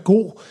stadigvæk er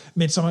god,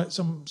 men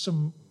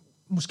som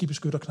måske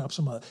beskytter knap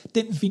så meget.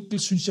 Den vinkel,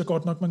 synes jeg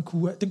godt nok,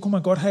 den kunne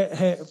man godt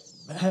have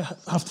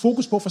haft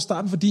fokus på fra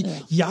starten, fordi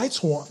jeg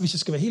tror, hvis jeg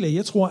skal være helt ærlig,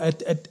 jeg tror,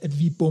 at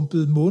vi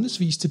bombede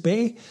månedsvis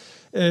tilbage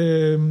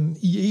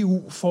i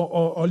EU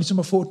for at ligesom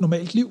at få et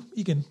normalt liv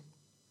igen.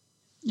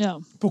 Ja.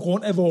 På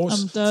grund af vores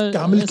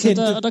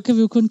gammelkendte... Altså der kan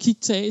vi jo kun kigge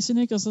til Asien,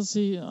 ikke? Og så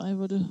sige,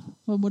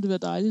 hvor må det være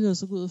dejligt at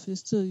så gå ud og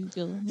feste i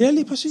gaden. Ja,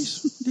 lige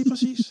præcis.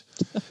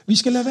 Vi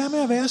skal lade være med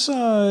at være så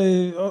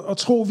og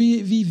tro,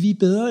 vi er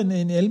bedre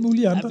end alle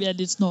mulige andre. Ja, vi er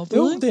lidt snobbede,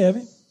 jo, ikke? det er vi.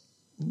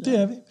 Det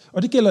er vi.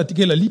 Og det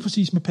gælder lige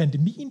præcis med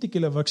pandemien, det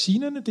gælder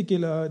vaccinerne,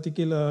 det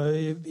gælder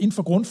inden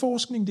for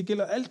grundforskning, det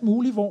gælder alt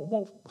muligt,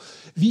 hvor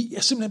vi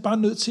er simpelthen bare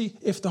nødt til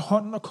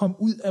efterhånden at komme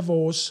ud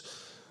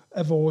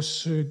af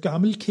vores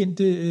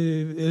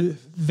gammelkendte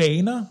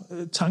vaner,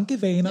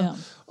 tankevaner,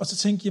 og så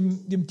tænke,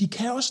 jamen de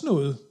kan også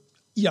noget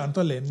i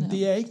andre lande. Ja.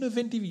 Det er ikke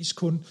nødvendigvis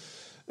kun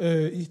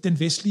den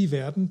vestlige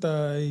verden,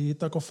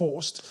 der går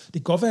forrest. Det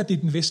kan godt være, at det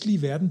er den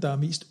vestlige verden, der er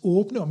mest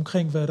åbne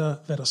omkring, hvad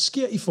der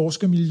sker i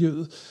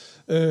forskermiljøet,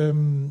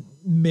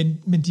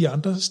 men de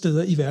andre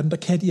steder i verden, der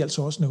kan de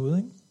altså også noget.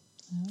 Ikke?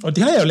 Ja. Og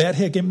det har jeg jo lært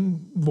her gennem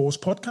vores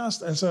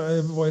podcast,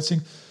 altså, hvor jeg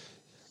tænkte,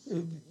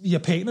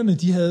 japanerne,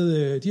 de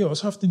har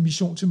også haft en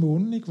mission til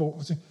månen, ikke? Hvor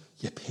jeg tænkte,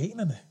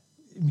 japanerne,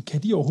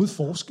 kan de overhovedet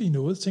forske i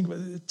noget?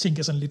 Tænker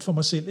jeg sådan lidt for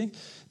mig selv, ikke?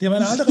 Det har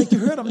man aldrig rigtig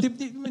hørt om,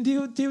 men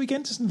det er jo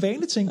igen til sådan en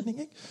vanetænkning,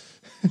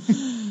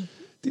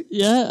 ikke?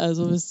 Ja,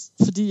 altså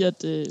fordi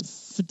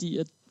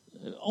at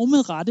og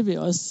med rette vil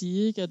jeg også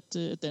sige, ikke, at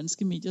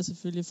danske medier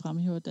selvfølgelig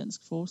fremhæver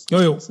dansk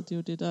forskning. Jo. Altså, det er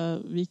jo det, der er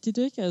vigtigt,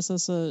 ikke? Altså,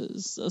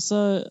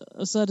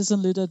 så er det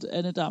sådan lidt, at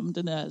andedammen,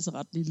 den er altså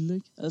ret lille,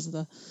 ikke?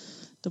 Altså,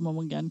 der må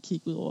man gerne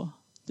kigge ud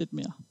over lidt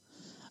mere.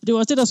 Og det er jo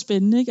også det, der er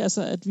spændende, ikke?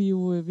 Altså, at vi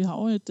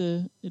har jo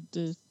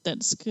et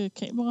dansk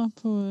kamera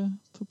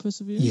på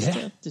Perseverance.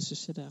 Ja. Det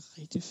synes jeg, der er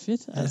rigtig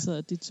fedt. Ja. Altså,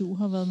 at de to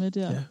har været med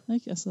der. Ja.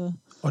 Ikke? Altså...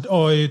 Og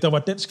der var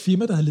et dansk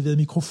firma, der havde leveret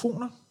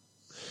mikrofoner.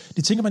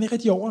 Det tænker man ikke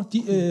rigtig over.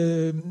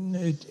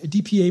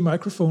 DPA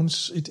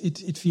Microphones,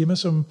 et firma,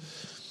 som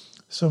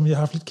jeg har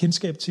haft lidt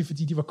kendskab til,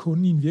 fordi de var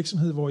kunde i en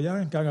virksomhed, hvor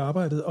jeg engang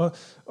arbejdede.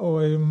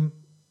 Og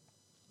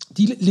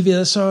de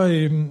leverede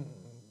så...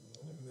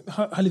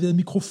 har leveret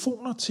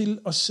mikrofoner til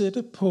at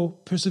sætte på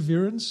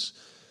Perseverance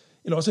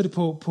eller også er det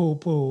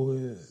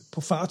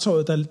på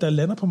fartøjet, der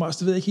lander på Mars,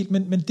 det ved jeg ikke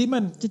helt, men det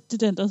man... Det er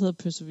den, der hedder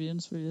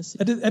Perseverance, vil jeg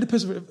sige. Er det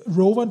Perseverance?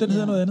 Roveren, den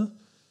hedder noget andet?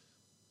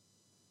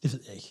 Det ved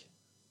jeg ikke.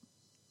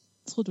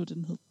 Jeg tror du,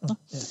 den hed.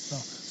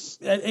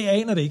 Jeg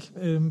aner det ikke.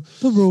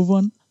 På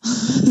roveren.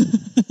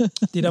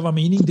 Det, der var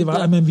meningen, det var,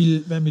 at man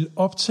ville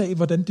optage,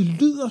 hvordan det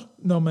lyder,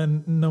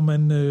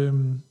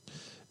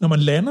 når man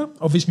lander,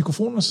 og hvis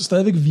mikrofonen så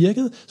stadigvæk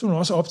virkede, så ville man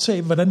også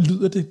optage, hvordan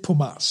lyder det på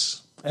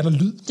Mars. Er der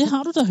lyd? Det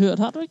har du da hørt,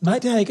 har du ikke? Nej,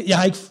 det har jeg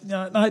ikke.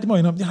 Nej, det må jeg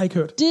indrømme, jeg har ikke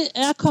hørt. Det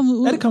er kommet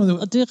ud. Er det kommet ud?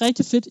 Og det er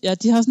rigtig fedt. Ja,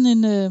 de har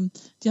sådan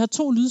de har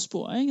 2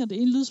 lydspor, ikke? Og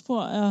det ene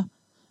lydspor er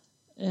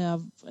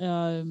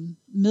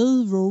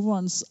med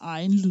roverens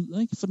egen lyd,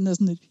 ikke? For den er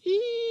sådan et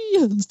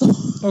den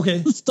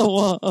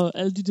står og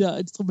alle de der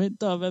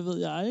instrumenter og hvad ved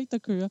jeg, ikke, der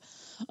kører.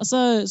 Og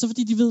så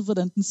fordi de ved,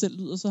 hvordan den selv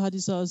lyder, så har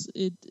de så også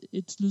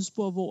et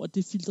lydspor, hvor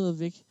det er filtreret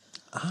væk.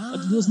 Og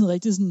det lyder sådan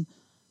rigtig sådan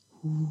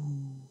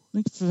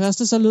ikke? For det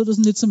første så lød det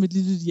sådan lidt som et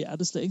lille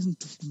hjerteslag, ikke?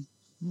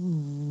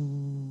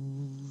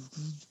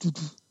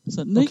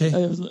 Sådan, ikke? Okay.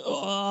 Og jeg var sådan,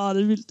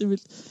 det er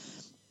vildt.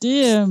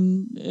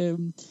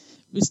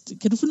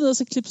 Kan du finde ud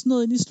af at klippe sådan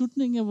noget ind i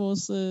slutningen af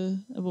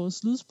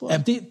vores lydspor?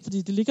 Ja,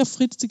 fordi det ligger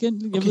frit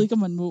tilgængeligt. Okay. Jeg ved ikke, om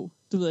man må.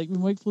 Det ved jeg ikke. Vi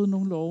må ikke bryde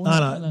nogen love.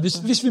 Nej.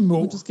 Hvis vi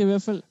må, det skal i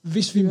hvert fald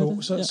hvis vi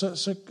må,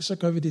 så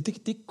gør vi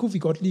det. Det kunne vi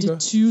godt lige gøre.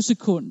 Det er 20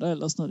 sekunder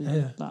eller sådan noget.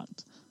 Det er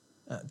langt.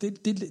 Ja,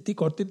 det er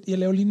godt. Jeg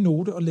laver lige en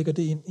note og lægger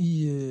det ind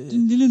i...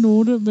 En lille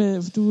note med...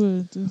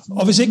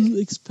 og hvis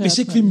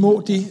ikke vi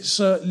må det,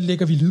 så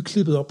lægger vi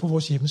lydklippet op på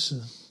vores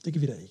hjemmeside. Det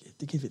kan vi da ikke.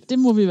 Det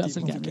må vi i hvert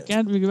fald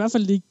gerne. Vi kan i hvert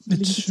fald lægge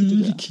en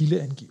tydelig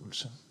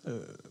kildeangivelse.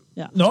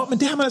 Ja. Nå, men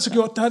det har man altså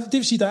gjort. Det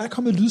vil sige, der er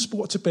kommet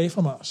lydspor tilbage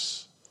fra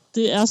Mars.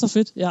 Det er så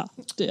fedt, ja.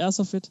 Det er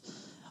så fedt.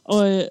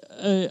 Og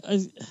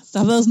der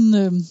har været sådan...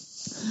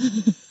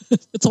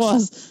 jeg tror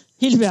også,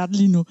 hele verden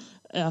lige nu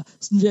er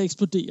sådan ved at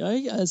eksplodere,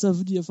 ikke? Altså,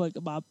 fordi at folk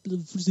er bare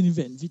blevet fuldstændig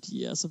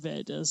vanvittige, altså hvad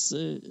er deres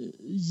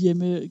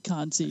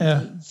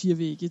hjemmekarantæne, 4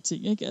 vægge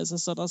ting, ikke? Altså,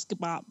 så der skal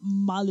bare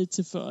meget lidt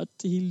til, før at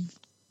det hele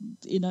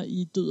ender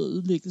i død og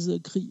ødelæggelse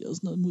og krig og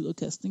sådan noget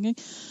mudderkastning,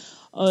 ikke?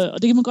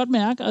 Og det kan man godt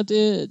mærke, og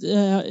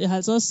jeg har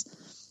altså også,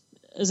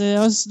 jeg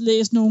har også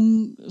læst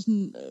nogle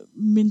sådan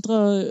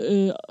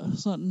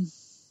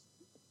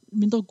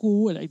mindre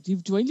gode, eller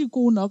de var egentlig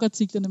gode nok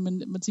artiklerne,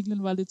 men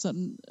artiklerne var lidt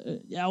sådan,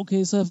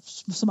 okay,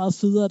 så meget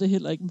federe er det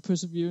heller ikke med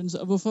Perseverance,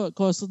 og hvorfor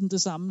koster den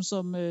det samme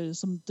som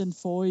den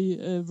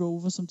forrige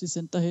rover, som de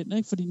sendte derhen,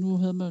 ikke? Fordi nu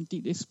havde man en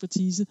del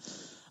ekspertise,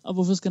 og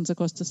hvorfor skal den så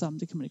koste det samme,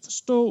 det kan man ikke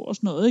forstå, og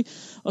sådan noget, ikke?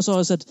 Og så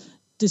også, at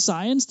det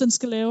science, den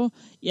skal lave,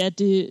 der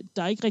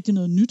er ikke rigtig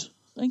noget nyt,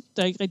 ikke?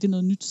 Der er ikke rigtig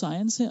noget nyt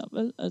science her,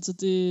 vel? Altså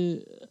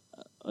det,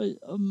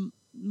 og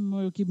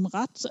må jo give dem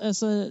ret,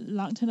 altså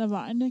langt hen ad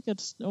vejen, ikke?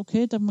 At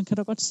okay, man kan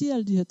da godt sige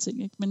alle de her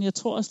ting, ikke? Men jeg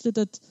tror også lidt,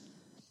 at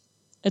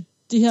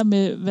det her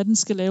med, hvad den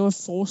skal lave af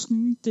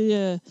forskning, det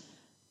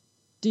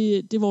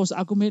er vores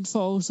argument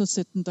for at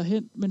sætte den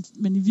derhen,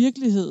 men i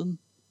virkeligheden,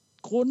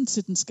 grunden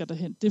til, at den skal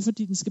derhen, det er,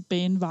 fordi den skal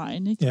bane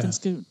vejen, ikke? Ja.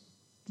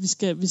 Vi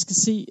skal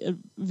se, at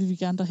vi vil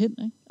gerne derhen,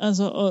 ikke?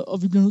 Altså,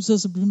 og vi bliver nødt til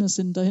at blive med at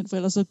sende derhen, for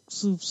ellers så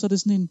er det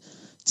sådan en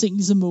ting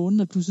ligesom månen,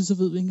 at pludselig så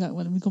ved vi ikke engang,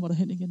 hvordan vi kommer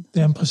derhen igen.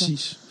 Jamen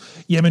præcis.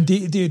 Jamen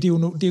det er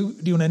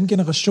jo en anden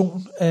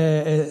generation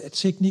af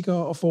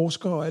teknikere og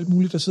forskere og alt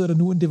muligt, der sidder der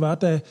nu, end det var,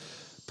 da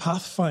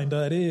Pathfinder,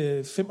 er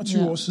det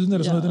 25 år siden,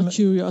 eller sådan noget? Og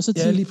Curiosity.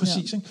 Ja, lige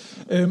præcis.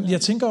 Ja.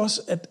 Jeg tænker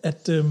også,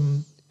 at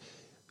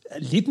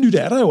lidt nyt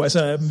er der jo,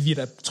 altså vi er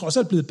da trods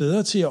alt blevet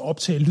bedre til at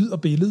optage lyd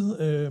og billede,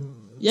 og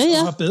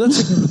har bedre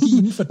teknologi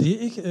inden for det,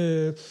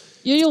 ikke?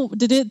 Jo,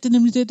 det er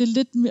nemlig det er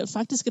lidt mere,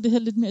 faktisk er det her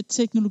lidt mere et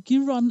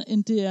teknologirun,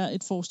 end det er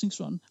et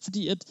forskningsrun.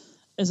 Fordi at,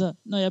 altså,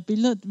 når jeg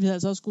billeder, vi har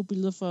altså også gode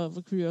billeder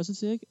for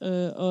Curiosity, ikke?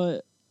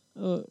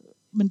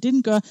 Men det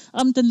den gør,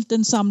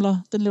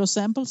 den laver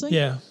samples, ikke?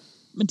 Yeah.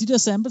 Men de der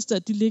samples der,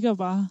 de ligger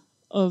bare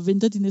og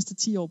venter de næste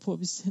 10 år på, at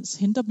vi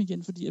henter dem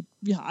igen, fordi at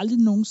vi har aldrig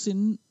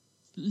nogensinde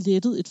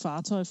lettet et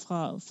fartøj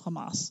fra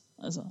Mars.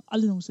 Altså,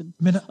 aldrig nogensinde.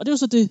 Og det er jo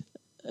så det,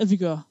 at vi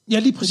gør. Ja,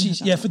 lige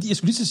præcis. Ja, fordi jeg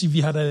skulle lige til at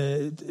sige,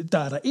 der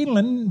er en eller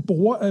anden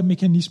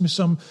boremekanisme,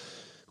 som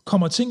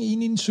kommer ting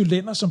ind i en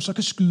cylinder, som så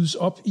kan skydes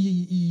op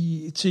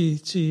til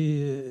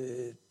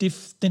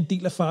den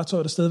del af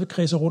fartøjet, der stadigvæk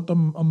kredser rundt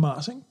om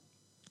Mars, ikke?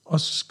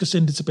 Og skal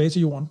sende det tilbage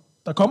til jorden.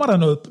 Der kommer der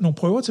nogle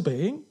prøver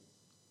tilbage, ikke?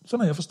 Sådan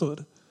har jeg forstået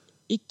det.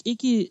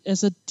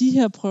 Altså, de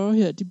her prøver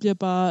her, de bliver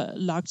bare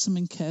lagt som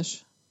en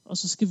cache. Og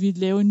så skal vi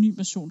lave en ny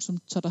mission, som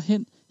tager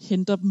derhen,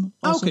 henter dem,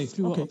 og så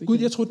flyver op igen. Gud,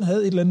 jeg troede, den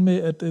havde et eller andet med,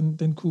 at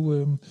den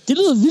kunne... Det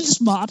lyder vildt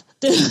smart.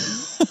 Det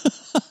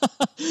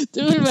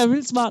ville være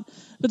vildt smart,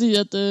 fordi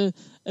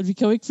at vi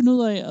kan jo ikke finde ud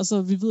af,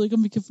 altså vi ved ikke,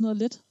 om vi kan finde ud af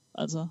let.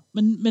 Altså.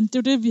 Men det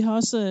er jo det, vi har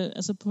også,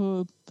 altså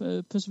på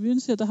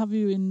Perseverance her, der har vi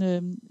jo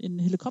en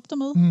helikopter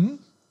med, mm-hmm.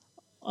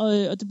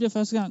 og det bliver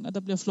første gang, at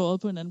der bliver fløjet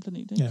på en anden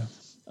planet. Ikke? Ja.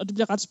 Og det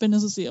bliver ret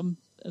spændende at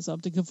se, om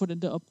det kan få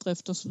den der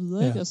opdrift og så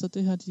videre. Ja. Ikke? Altså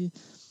det har de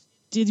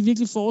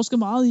virkelig forsket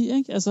meget i,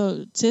 ikke?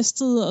 Altså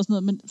testet og sådan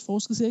noget, men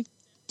forsket sig ikke.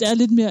 Det er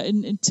lidt mere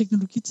en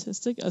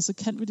teknologitest, ikke? Altså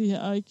kan vi det her,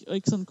 og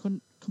ikke sådan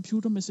kun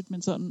computermæssigt,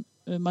 men sådan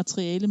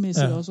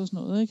materialemæssigt også og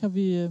sådan noget, ikke? Har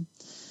vi...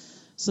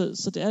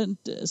 Så det er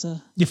altså...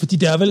 Ja, fordi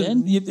der er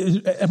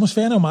vel...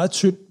 atmosfæren er jo meget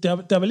tynd.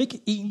 Der er vel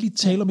ikke egentlig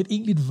tale om et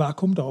egentligt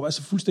vakuum deroppe,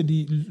 altså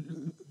fuldstændig...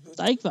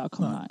 Der er ikke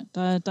vakuum, nej.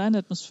 Der er en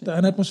atmosfære. Der er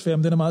en atmosfære,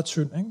 men den er meget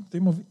tynd,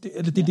 ikke? Det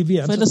er det, vi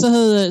er. For ellers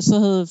så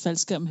havde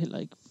faldskærmen heller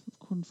ikke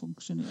kunnet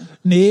fungere.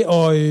 Nej,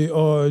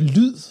 og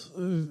lyd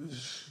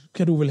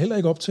kan du vel heller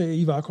ikke optage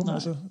i vakuum,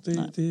 altså.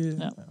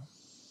 Ja.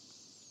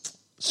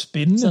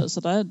 Spændende. Så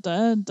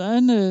der er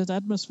en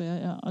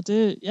atmosfære, ja. Og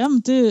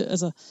det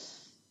altså...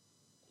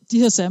 De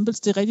her samples,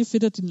 det er rigtig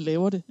fedt, at de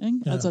laver det, ikke?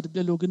 Ja. Altså, det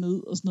bliver lukket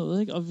ned og sådan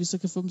noget, ikke? Og vi så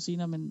kan få dem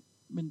senere,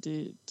 men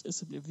det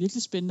altså, bliver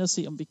virkelig spændende at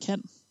se, om vi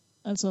kan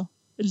altså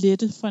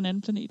lette fra en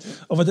anden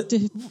planet. Og hvordan,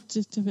 det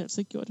har vi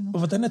altså ikke gjort endnu. Og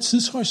hvordan er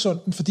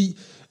tidshorisonten? Fordi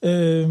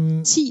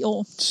 10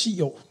 år.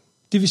 10 år.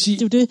 Det vil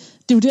sige... Det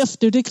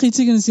er jo det,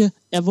 kritikerne siger.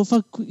 Ja,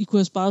 hvorfor I kunne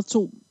have sparet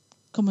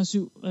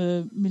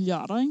 2,7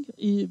 milliarder,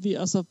 ikke? Ved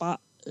at så bare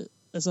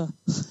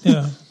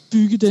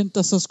bygge den,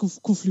 der så skulle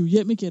kunne flyve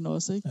hjem igen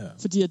også, ikke? Ja.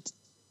 Fordi at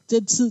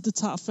den tid, det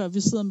tager, før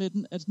vi sidder med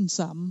den, er den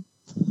samme.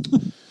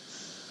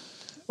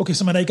 Okay,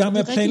 så man er i gang med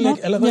at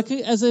planlægge allerede?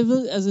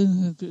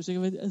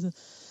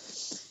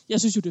 Jeg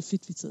synes jo, det er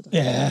fedt, vi sidder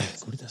der. Ja,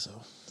 gud det er så.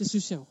 Det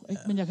synes jeg jo,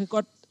 ikke? Men jeg kan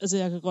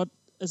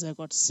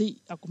godt se,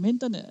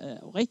 argumenterne er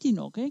jo rigtige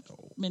nok, ikke?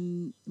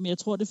 Men jeg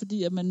tror, det er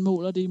fordi, at man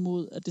måler det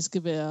imod, at det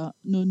skal være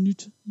noget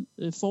nyt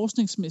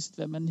forskningsmæssigt,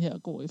 hvad man her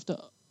går efter.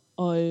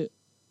 Og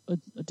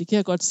det kan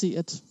jeg godt se,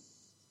 at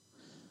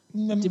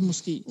det er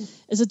måske...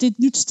 Altså, det er et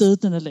nyt sted,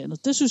 den er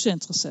landet. Det synes jeg er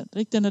interessant,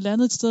 ikke? Den er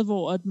landet et sted,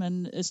 hvor at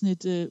man er sådan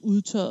et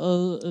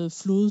udtørret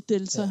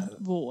floddelta,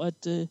 hvor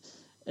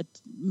at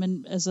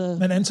man... Altså,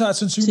 man antager, at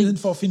sandsynligheden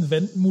for at finde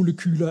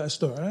vandmolekyler er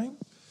større, ikke?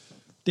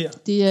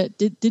 Der.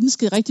 Det, den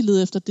skal rigtig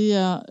lede efter, det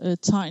er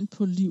tegn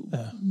på liv,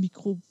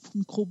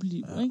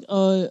 mikrobeliv, ikke?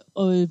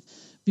 Og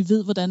vi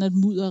ved, hvordan at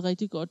mudder er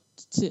rigtig godt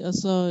til at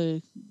så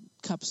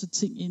kapse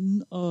ting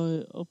inde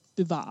og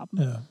bevare dem.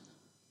 Ja.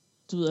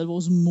 Du ved, at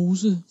vores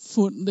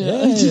mosefund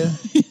der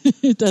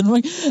i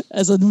Danmark,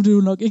 altså nu er det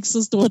jo nok ikke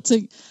så store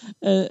ting,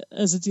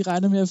 altså de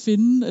regner med at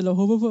finde, eller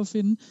håber på at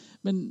finde,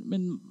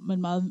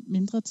 men meget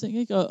mindre ting,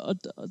 ikke? Og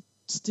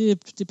det er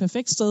et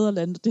perfekt sted at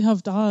lande.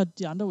 Der har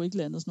de andre jo ikke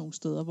landet sådan nogle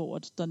steder,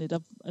 hvor der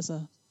netop,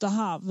 altså der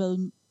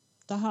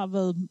har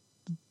været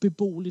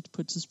beboeligt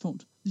på et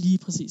tidspunkt, lige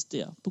præcis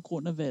der, på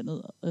grund af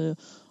vandet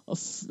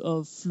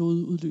og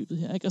flodudløbet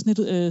her, ikke? Og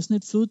sådan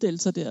et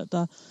floddelta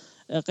der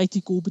er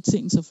rigtig gode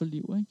betingelser for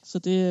liv, ikke? Så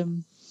det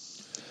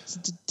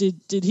er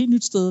et helt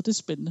nyt sted, og det er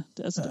spændende.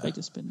 Det er det er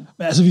rigtig spændende.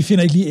 Men altså, vi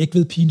finder ikke lige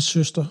Egtved Pigens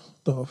søster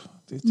deroppe.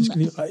 Det skal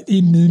vi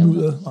ind ned i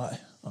mudderet.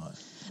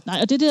 Nej,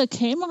 og det der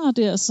kamera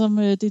der, som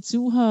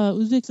DTU har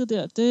udviklet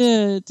der,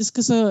 det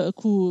skal så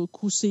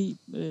kunne se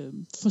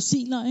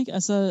fossiler, ikke?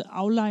 Altså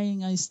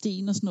aflejringer i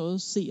sten og sådan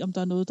noget. Se, om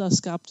der er noget, der er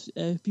skabt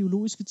af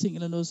biologiske ting,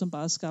 eller noget, som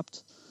bare er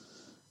skabt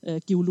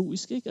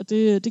geologisk, ikke? Og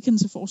det kan den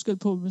se forskel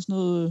på med sådan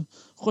noget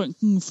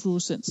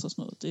røntgenfluorescens og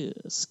sådan noget. Det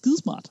er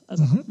skidesmart.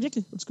 Altså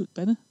virkelig,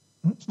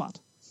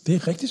 smart. Det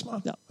er rigtig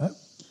smart. Ja.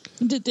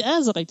 Men det er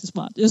altså rigtig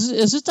smart. Jeg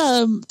synes der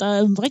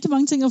er rigtig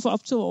mange ting at få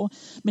op til over,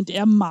 men det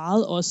er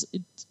meget også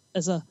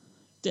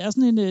det er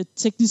sådan en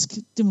teknisk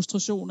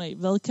demonstration af,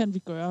 hvad kan vi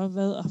gøre,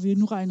 hvad har vi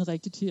nu regnet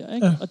rigtigt her,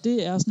 ikke? Ja. Og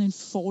det er sådan en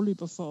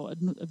forløber for,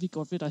 at vi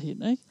godt vil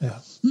derhen, ikke? Ja.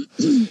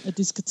 At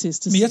det skal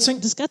testes. Men jeg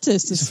tænker, det skal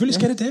testes. Selvfølgelig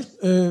skal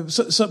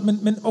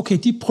det. Men okay,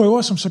 de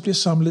prøver, som så bliver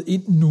samlet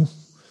ind nu.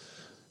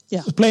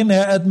 Ja. Så planen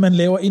er, at man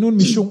laver endnu en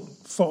mission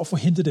for at få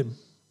hentet dem.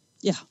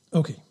 Ja.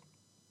 Okay.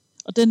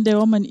 Og den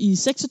laver man i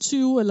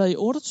 26 eller i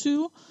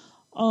 28,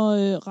 og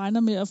regner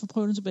med at få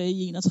prøven tilbage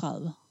i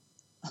 31.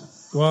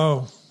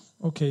 Wow.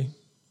 Okay.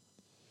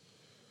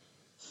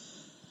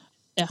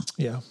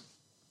 Ja.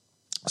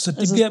 Så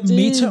det bliver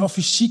meta og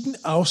fysikken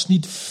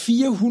afsnit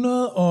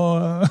 400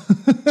 og...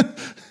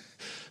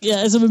 Ja,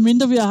 altså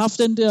medmindre vi har haft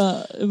den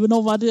der...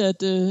 Hvornår var det,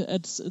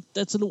 at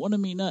datalogerne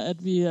mener,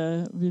 at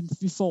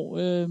vi får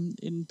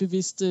en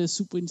bevidst,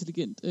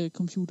 superintelligent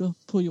computer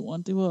på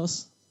jorden? Det var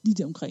også lige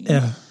der omkring.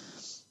 Ja.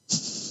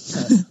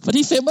 For det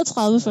er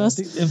 35 først.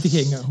 Det kan jeg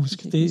ikke engang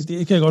huske.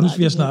 Det kan jeg godt huske,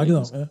 vi har snakket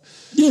om. Ja.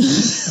 Det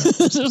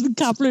er sådan en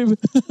kapløb.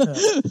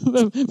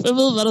 Hvem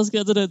ved, hvad der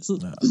sker til den tid.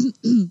 Ja.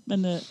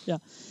 Men ja.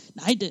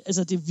 Nej,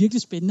 det er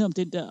virkelig spændende, om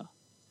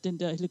den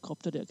der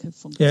helikopter der kan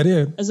fungere. Ja, det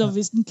er. Altså,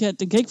 hvis den kan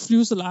ikke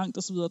flyve så langt,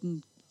 og så videre.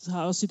 Den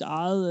har også sit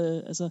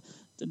eget...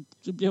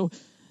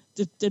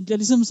 Den bliver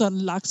ligesom sådan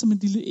lagt som en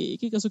lille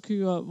æg, ikke? Og så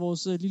kører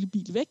vores lille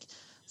bil væk.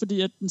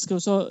 Fordi at den skal jo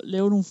så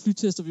lave nogle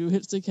flytester, vi jo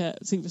helst ikke have.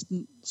 Tænk, hvis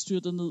den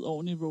styrter ned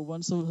oven i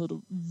roveren, så havde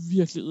du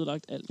virkelig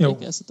ødelagt alt.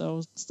 Ikke? Altså, der er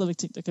jo stadigvæk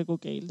ting, der kan gå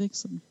galt. Ikke?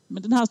 Sådan.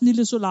 Men den har sådan en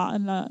lille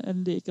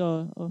solaranlæg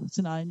og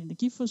sin egen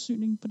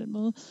energiforsyning på den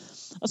måde.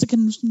 Og så kan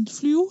den sådan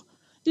flyve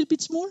en lille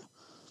bit smule.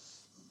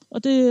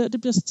 Og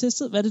det bliver så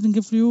testet, hvad det den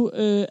kan flyve.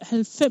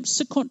 90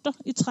 sekunder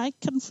i træk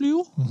kan den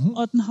flyve,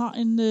 og den har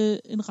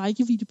en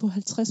rækkevidde på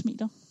 50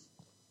 meter.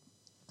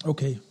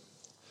 Okay.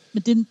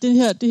 Men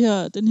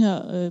den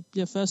her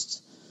bliver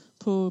først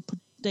på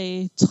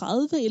dag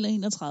 30 eller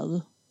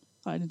 31,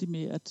 regner de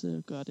med at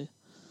gøre det.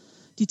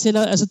 de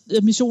tæller, altså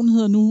missionen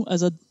hedder nu,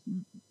 altså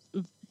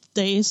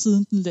dage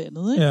siden den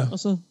landede, ikke? Ja. Og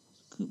så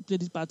bliver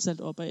de bare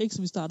talt op af, ikke?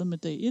 Så vi startede med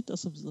dag 1 og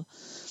så videre.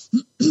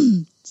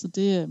 Så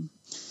det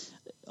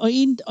og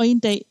en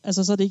dag,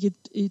 altså så er det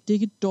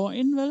ikke et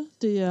døgn, vel?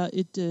 Det er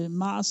et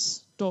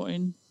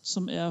Mars-døgn,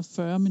 som er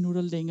 40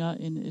 minutter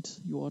længere end et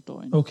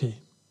jorddøgn. Okay.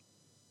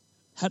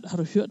 Har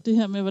du hørt det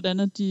her med,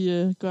 hvordan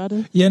de gør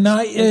det? Ja,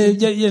 nej,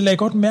 jeg lagde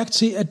godt mærke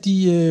til,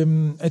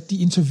 at de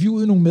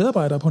interviewede nogle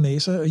medarbejdere på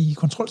NASA i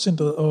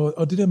kontrolcentret,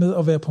 og det der med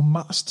at være på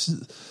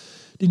Mars-tid,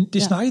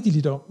 det snakkede de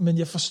lidt om, men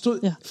jeg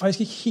forstod faktisk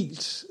ikke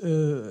helt.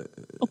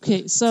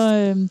 Okay,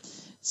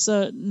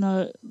 så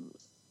når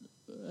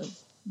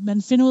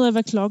man finder ud af,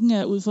 hvad klokken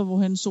er, ud fra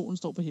hvorhen solen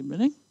står på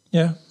himlen, ikke?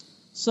 Ja.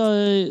 Så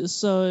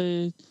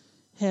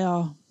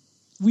herr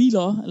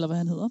Wheeler, eller hvad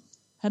han hedder,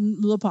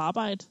 han møder på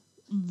arbejde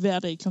hver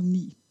dag klokken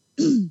 9.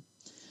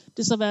 Det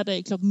er så hver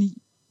dag klokken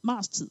 9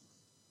 Mars-tid.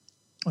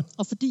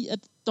 Og fordi at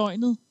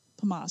døgnet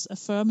på Mars er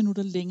 40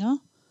 minutter længere,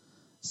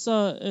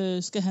 så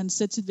skal han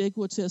sætte sit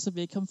vækkeur til at så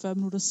vække ham 40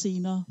 minutter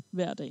senere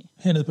hver dag.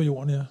 Hernede på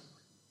jorden, ja.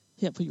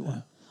 Her på jorden. Ja.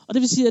 Og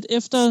det vil sige, at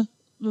efter,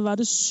 hvad var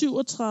det,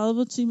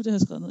 37 timer, det har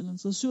jeg skrevet ned,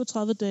 så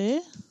 37 dage.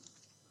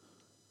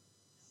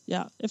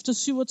 Ja, efter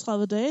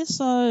 37 dage,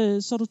 så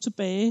er du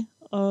tilbage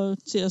og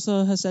til at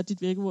så have sat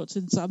dit vækkeur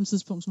til det samme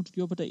tidspunkt, som du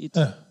gjorde på dag 1.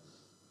 Ja.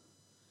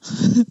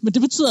 Men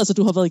det betyder altså, at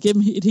du har været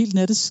igennem et helt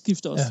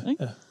natteskift også,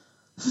 ikke? Ja.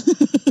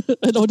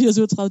 Over de her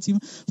 37 timer.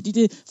 Fordi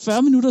det er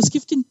 40 minutter at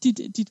skifte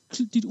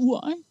dit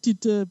ur, ikke?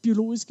 Dit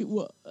biologiske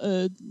ur,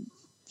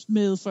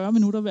 med 40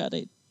 minutter hver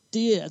dag.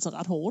 Det er altså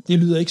ret hårdt. Det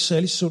lyder ikke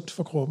særlig sundt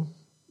for kroppen.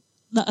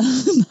 Nej,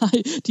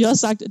 de har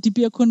også sagt, at de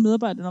bliver kun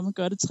medarbejdere, når man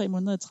gør det 3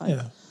 måneder i træk.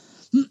 Ja.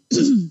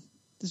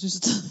 Det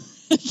synes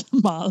jeg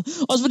er meget.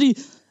 Også fordi,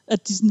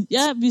 at de sådan,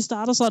 vi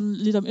starter sådan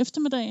lidt om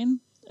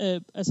eftermiddagen.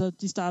 Altså,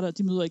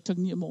 de møder ikke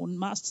klokken 9 om morgenen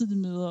Mars-tid, de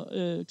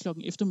møder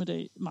klokken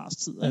eftermiddag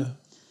Mars-tid. Ja.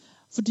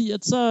 Fordi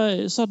at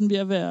så er den ved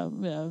at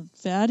være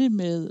færdig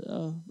med,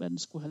 hvad den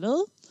skulle have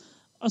lavet.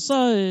 Og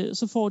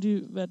så får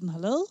de, hvad den har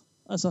lavet.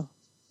 Altså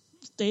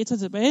data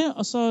tilbage,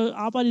 og så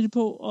arbejder de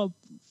på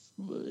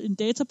en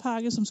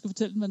datapakke, som skal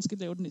fortælle dem, hvad den skal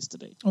lave den næste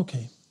dag.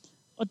 Okay.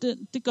 Og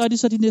det gør de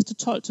så de næste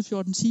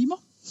 12-14 timer.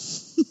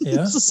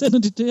 Ja. Så sender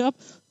de det op.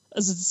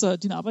 Altså, så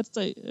din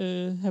arbejdsdag,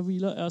 herr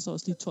Wheeler, er så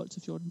også lige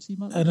 12-14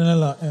 timer. Ja, den er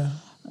lang, ja.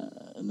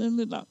 Den er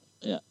lidt lang.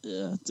 Ja,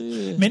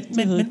 det men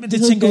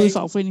det tænker jeg ikke.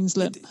 Fagforeningens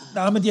land.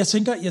 Nej, men jeg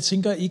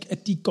tænker ikke,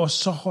 at de går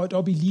så højt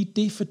op i lige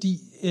det, fordi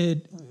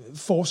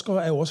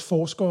forskere er jo også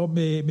forskere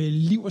med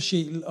liv og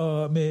sjæl,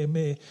 og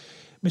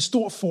med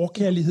stor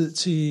forkærlighed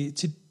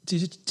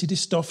til det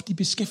stof, de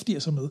beskæftiger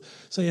sig med.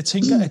 Så jeg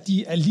tænker, at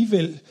de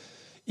alligevel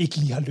ikke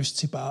lige har lyst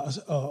til bare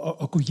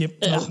at gå hjem,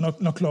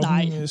 når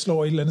klokken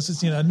slår et eller andet, så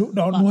siger jeg, nu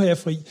har jeg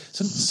fri.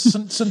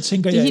 Sådan tænker jeg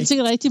ikke. Det er helt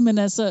sikkert rigtigt, men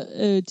altså,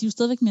 de er jo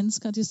stadigvæk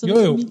mennesker, de er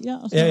stadigvæk familier,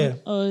 og,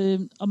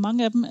 sådan og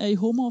mange af dem er i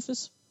home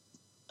office.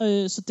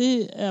 Så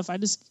det er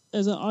faktisk,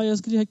 altså, jeg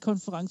skal lige have et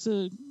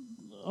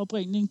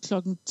konferenceopringning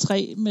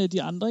 3:00 med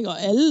de andre, ikke?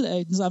 Og alle er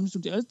i den samme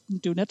studie. Det er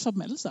jo nat for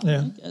dem alle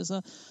sammen, ikke?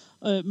 Altså,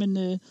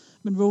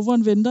 men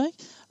roveren venter, ikke?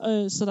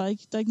 Så der er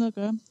ikke noget at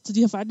gøre. Så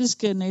de har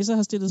faktisk, NASA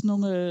har stillet sådan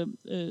nogle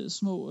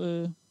små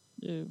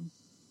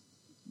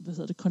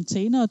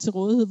containere til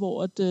rådighed,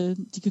 hvor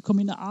de kan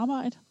komme ind og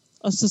arbejde,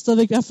 og så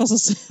stadigvæk være for sig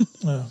selv.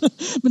 Ja.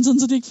 Men sådan,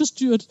 så det ikke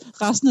forstyrret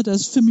resten af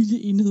deres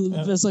familieenhed,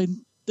 hvad så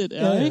det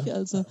er, ikke?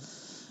 Altså,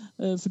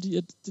 fordi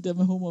at det der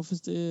med home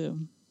office, det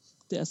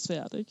er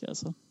svært, ikke?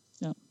 Altså,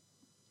 ja.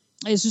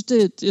 Og jeg synes,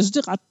 det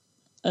er ret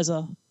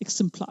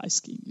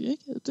eksemplarisk egentlig,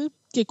 ikke? Det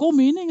giver god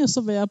mening at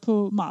så være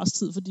på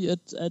Mars-tid, fordi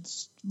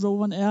at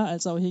roveren er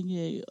altså afhængig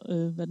af,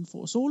 hvad den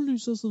får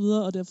sollys og så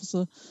videre, og derfor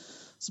så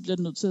bliver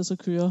den nødt til at så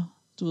køre,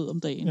 du ved, om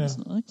dagen og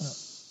sådan noget, ikke? Ja.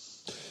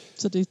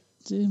 Så det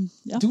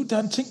der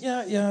er en ting,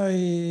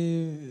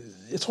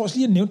 jeg tror også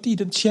lige, jeg nævnte det i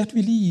den chat,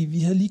 vi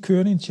havde lige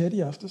kørende en chat i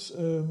aftes,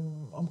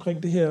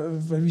 omkring det her,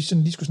 hvad vi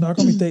sådan lige skulle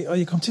snakke om i dag, og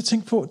jeg kom til at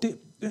tænke på, det,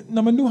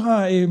 når man nu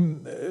har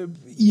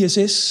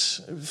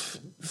ISS,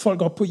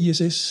 folk op på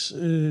ISS,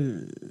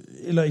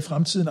 eller i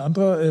fremtiden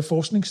andre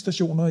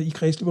forskningsstationer i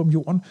kredsløb om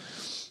jorden,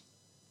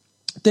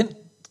 den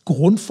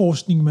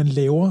grundforskning, man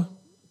laver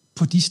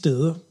på de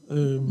steder,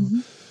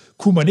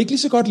 kunne man ikke lige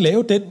så godt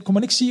lave den? Kunne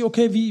man ikke sige,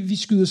 okay, vi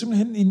skyder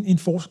simpelthen en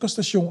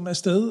forskerstation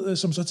afsted,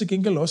 som så til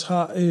gengæld også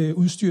har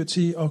udstyr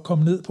til at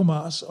komme ned på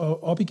Mars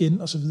og op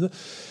igen og så videre,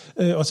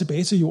 og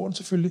tilbage til jorden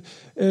selvfølgelig.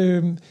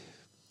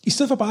 I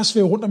stedet for bare at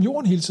svæve rundt om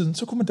jorden hele tiden,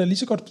 så kunne man da lige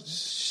så godt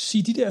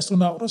sige, de der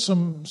astronauter,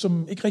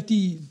 som ikke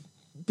rigtig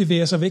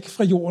bevæger sig væk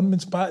fra jorden, men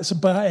som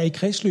bare er i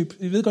kredsløb.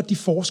 Jeg ved godt, de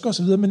forsker og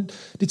så videre, men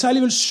det tager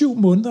alligevel 7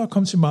 måneder at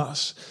komme til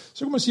Mars.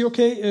 Så kan man sige,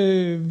 okay,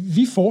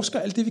 vi forsker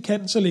alt det, vi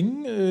kan, så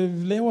længe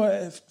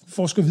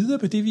forsker videre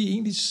på det, vi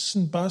egentlig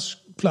sådan bare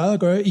plejede at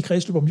gøre i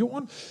kredsløb om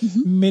jorden.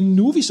 Mm-hmm. Men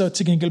nu er vi så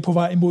til gengæld på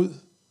vej imod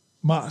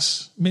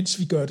Mars, mens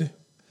vi gør det.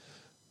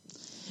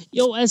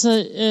 Jo, altså,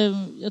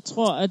 jeg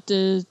tror, at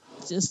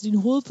din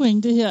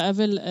hovedpointe her er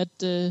vel,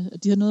 at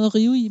de har noget at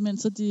rive i,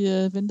 mens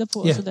de venter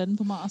på at lande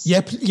på Mars.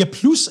 Ja,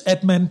 plus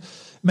at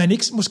man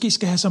ikke måske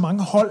skal have så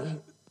mange hold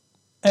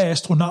af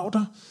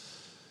astronauter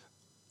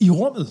i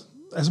rummet.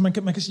 Altså man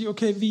kan sige,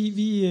 okay,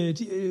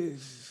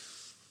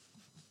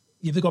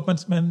 jeg ved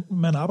godt,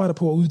 man arbejder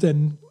på at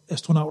uddanne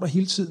astronauter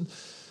hele tiden.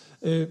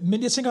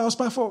 Men jeg tænker også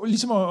bare for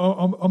ligesom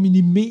at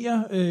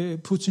minimere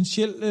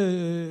potentiel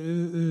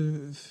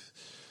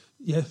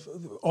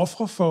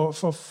ofre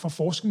for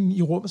forskningen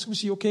i rummet. Så kan man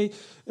sige, okay,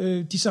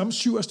 de samme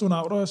 7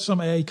 astronauter, som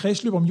er i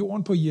kredsløb om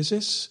jorden på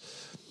ISS,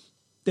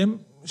 dem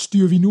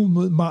styrer vi nu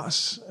mod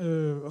Mars,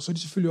 og så er de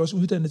selvfølgelig også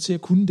uddannet til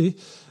at kunne det.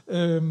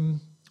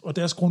 Og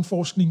deres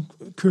grundforskning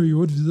kører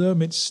jo videre,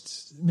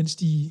 mens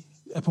de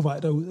er på vej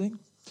derud, ikke?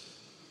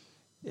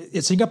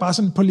 Jeg tænker bare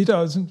sådan på lidt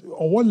at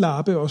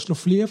overlappe og slå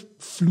flere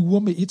fluer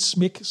med et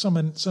smæk, så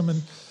man...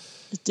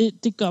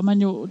 Det gør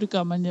man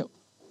jo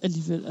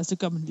alligevel. Altså det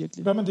gør man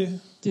virkelig. Gør man det?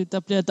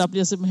 Der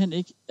bliver simpelthen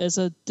ikke...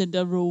 Altså den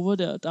der rover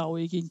der er jo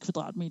ikke en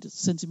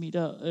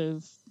centimeter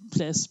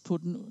plads på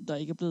den, der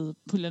ikke er blevet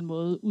på en eller anden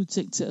måde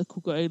udtænkt til at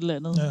kunne gøre et eller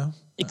andet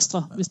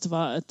ekstra, hvis det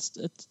var, at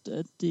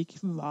det ikke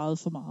varede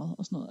for meget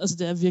og sådan noget. Altså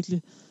det er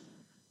virkelig...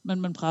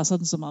 Man presser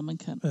den så meget man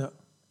kan. Ja.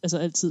 Altså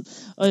altid.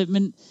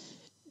 Men...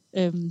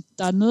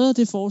 der er noget af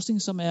det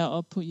forskning, som er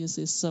oppe på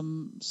ISS,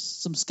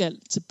 som skal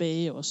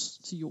tilbage også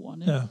til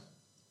jorden. Ikke?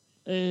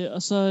 Ja.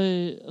 Og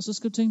så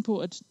skal du tænke på,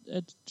 at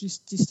de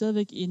er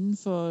stadigvæk inden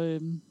for, de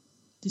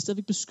er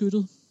stadigvæk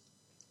beskyttet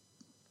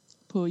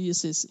på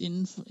ISS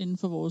inden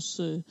for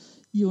vores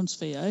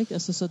ionosfære, ikke?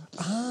 Altså så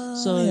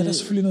ja, der er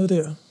selvfølgelig noget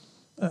der.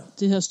 Ja.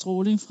 Det her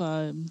stråling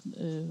fra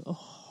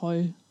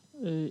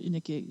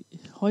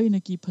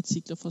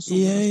højenergipartikler fra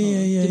solen,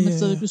 det er man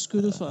stadig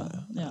beskyttet for.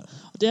 Ja.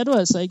 Og det er du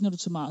altså ikke, når du er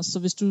til Mars. Så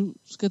hvis du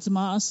skal til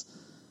Mars,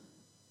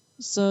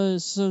 så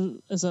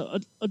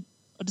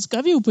og det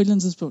skal vi jo på et eller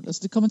andet tidspunkt. Altså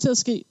det kommer til at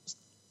ske,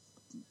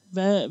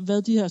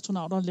 hvad de her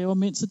astronauter laver,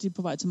 mens de er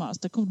på vej til Mars.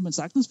 Der kunne man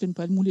sagtens finde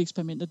på alle mulige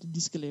eksperimenter,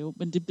 de skal lave.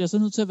 Men det bliver så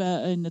nødt til at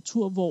være en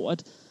natur, hvor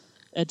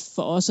at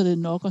for os er det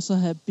nok også at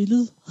have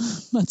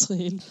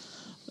billedmateriale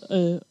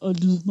og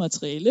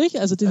lydmateriale, ikke?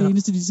 Altså det er det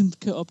eneste, de ligesom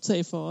kan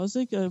optage for os,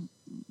 ikke? Og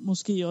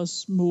måske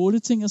også måle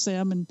ting og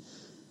sager, men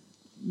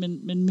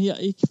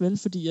mere ikke, vel?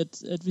 Fordi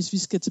at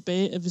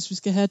hvis vi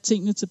skal have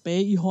tingene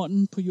tilbage i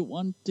hånden på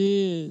jorden,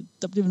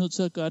 der bliver vi nødt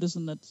til at gøre det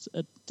sådan,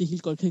 at det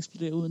helt godt kan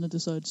eksplodere, uden at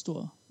det så er et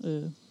stort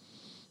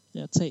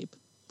tab.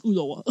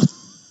 Udover.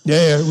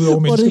 Udover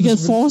hvor det ikke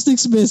er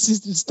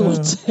forskningsmæssigt et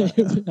stort tab.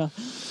 Ja.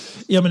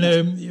 Jamen,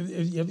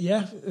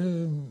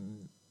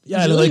 jeg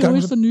er allerede i gang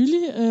med for nylig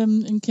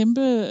en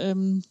kæmpe,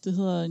 det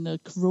hedder en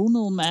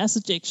coronal mass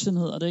ejection,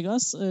 hedder det, ikke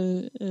også?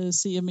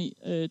 CME.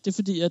 Det er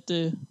fordi, at,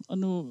 og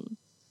nu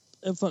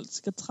er folk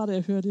skal trætte af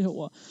at høre det her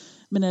ord,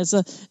 men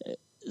altså,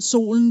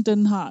 solen,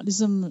 den har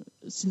ligesom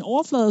sin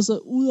overflade, så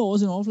ud over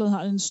sin overflade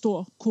har den en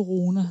stor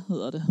corona,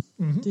 hedder det.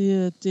 Mm-hmm.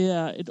 Det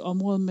er et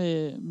område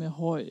med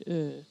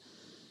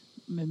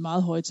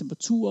meget høje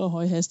temperaturer,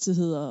 høje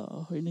hastigheder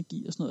og høj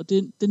energi og sådan noget.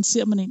 Og den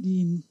ser man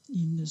egentlig i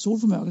en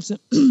solformørkelse.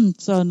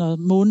 Så når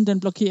månen den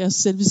blokerer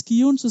selve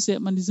skiven, så ser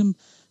man ligesom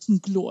sådan en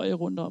glorie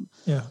rundt om.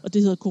 Ja. Og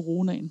det hedder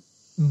coronaen.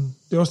 Mm.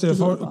 Det er også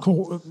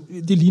derfor,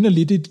 det ligner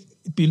lidt et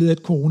billede af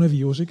et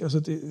coronavirus, ikke? Altså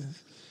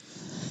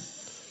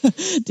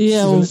det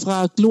er jo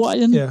fra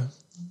glorien,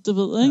 du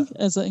ved, ikke?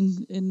 Ja. Altså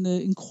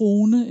en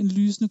krone, en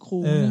lysende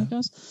krone, ikke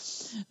også?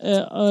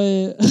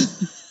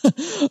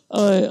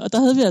 Og der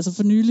havde vi altså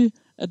for nylig,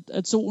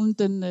 at solen,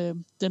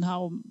 den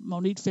har jo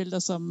magnetfelter,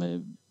 som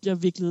bliver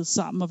viklet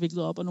sammen og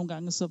viklet op, og nogle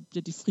gange så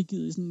bliver de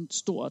frigivet i sådan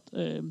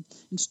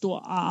en stor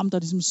arm, der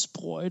ligesom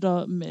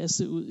sprøjter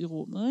masse ud i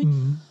rummet, ikke?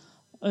 Mm.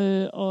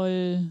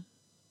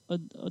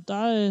 Og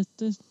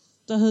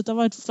der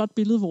var et flot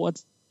billede, hvor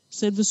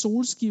selve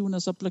solskiven er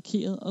så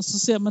blokeret, og så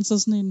ser man så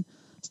sådan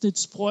et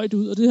sprøjt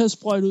ud, og det her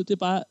sprøjt ud, det er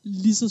bare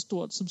lige så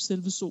stort som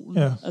selve solen.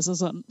 Ja. Altså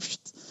sådan.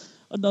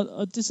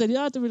 Og det sagde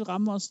det ville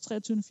ramme os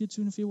 23. og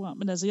 24. februar,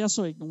 men altså, jeg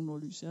så ikke nogen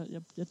nordlys.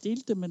 Jeg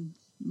delte det,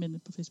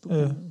 men på Facebook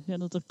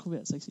hernede, der kunne vi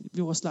altså ikke se det.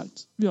 Vi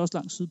var også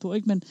langt sydpå,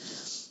 ikke? Men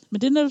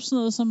det er netop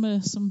sådan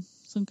noget,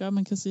 som gør, at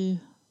man kan se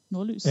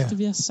nordlys. Ja. Det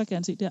vil jeg så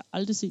gerne se. Det har jeg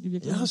aldrig set i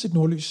virkeligheden. Jeg har set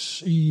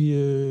nordlys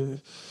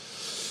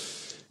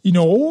i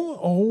Norge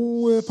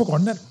og på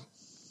Grønland.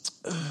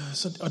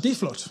 Og det er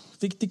flot.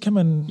 Det kan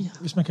man,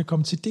 hvis man kan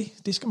komme til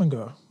det skal man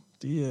gøre.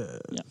 Det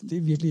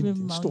er virkelig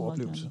en stor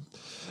oplevelse.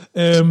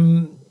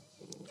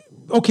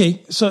 Okay,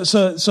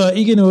 så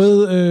ikke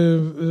noget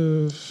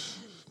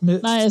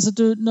med... Nej,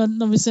 altså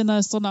når vi sender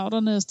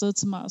astronauterne afsted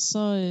til Mars,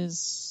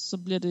 så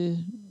bliver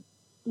det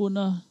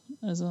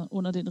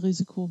under den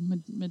risiko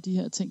med de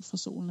her ting fra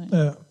solen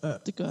af. Ja.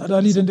 Det gør der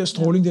er lige den der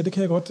stråling der, det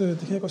kan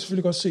jeg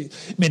selvfølgelig godt se.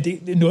 Men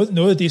det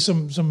noget af det,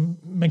 som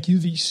man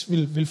givetvis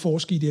vil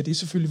forske i det er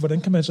selvfølgelig,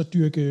 hvordan kan man så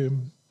dyrke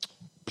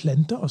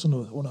planter og sådan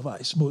noget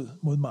undervejs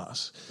mod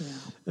Mars.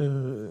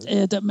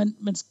 Ja.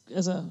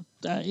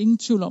 Der er ingen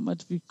tvivl om,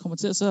 at vi kommer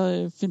til at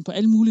så finde på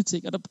alle mulige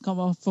ting, og der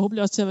kommer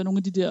forhåbentlig også til at være nogle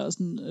af de der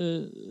sådan,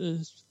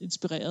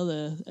 inspireret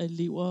af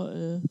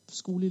elever,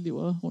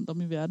 skoleelever rundt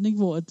om i verden, ikke?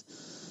 Hvor at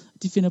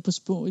de finder på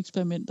små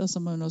eksperimenter,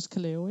 som man også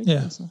kan lave. Ikke?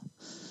 Ja. Altså.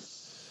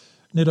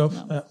 Netop,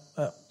 ja.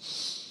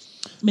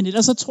 Men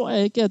ellers så tror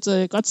jeg ikke, at jeg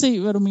kan godt se,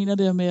 hvad du mener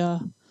der med at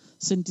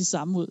sende de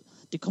samme ud.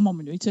 Det kommer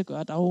man jo ikke til at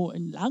gøre. Der er jo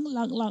en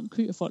lang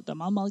kø af folk, der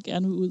meget, meget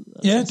gerne vil ud.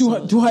 Ja,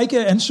 du har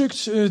ikke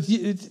ansøgt.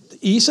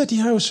 ESA, de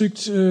har jo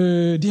søgt,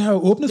 de har jo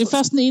åbnet. Det er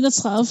først den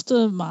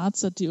 31.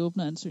 marts, at de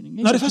åbner ansøgningen.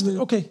 Ikke? Nå, det er først,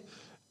 okay.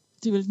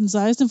 De vil den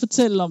 16.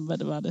 fortælle om, hvad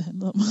det var, det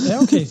handlede om.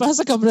 Ja, okay. Først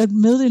så kommer der et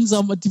meddelelse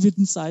om, at de vil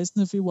den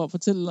 16. februar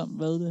fortælle om,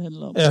 hvad det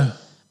handler om. Ja.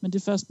 Men det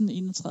er først den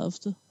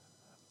 31.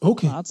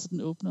 marts, at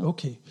den åbner.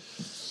 Okay.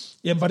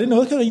 Jamen, var det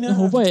noget, Karina? Jeg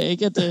håber jeg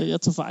ikke, at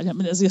jeg tager fejl her,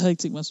 men altså, jeg havde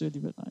ikke tænkt mig at søge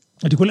alligevel. Nej.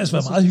 Ja, det kunne ellers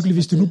være meget hyggeligt,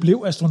 hvis du nu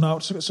blev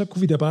astronaut, så kunne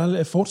vi da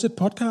bare fortsætte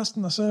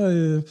podcasten, og så...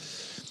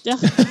 Ja.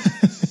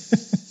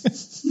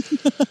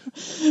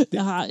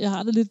 jeg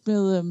har det lidt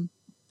med...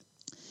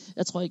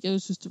 jeg tror ikke,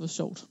 jeg synes, det var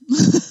sjovt.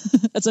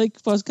 Altså ikke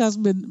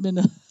podcasten, men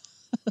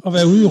at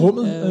være ude i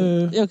rummet.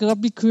 Jeg kan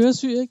godt blive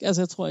køresyg, ikke?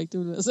 Altså, jeg tror ikke, det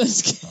ville være så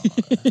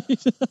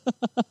skidt.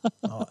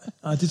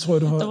 Nej, det tror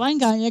jeg, du har... Der var en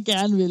gang, jeg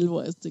gerne ville,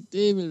 hvor jeg tænkte,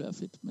 det ville være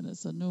fedt, men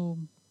altså nu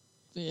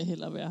vil jeg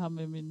hellere være her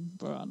med mine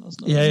børn og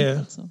sådan noget. Ja.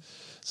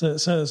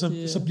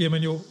 Altså. Så bliver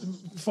man jo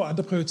for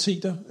andre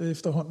prioriteter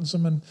efterhånden, så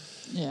man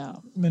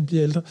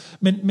bliver ældre.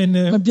 Men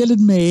man bliver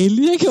lidt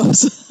malig, ikke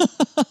også?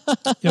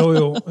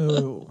 jo.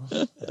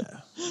 Ja.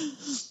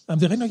 Jamen,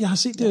 det er rigtigt nok, jeg har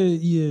set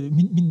det i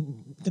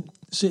den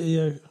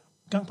serie, jeg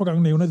gang på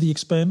gang nævner, The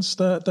Expanse.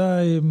 Der er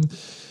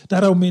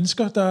der jo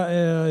mennesker,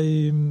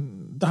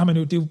 der har man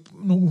jo, det er jo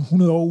nogle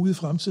 100 år ude i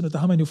fremtiden, og der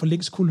har man jo for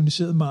længst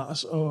koloniseret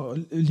Mars og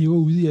lever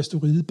ude i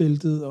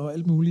asteroidebæltet og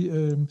alt muligt.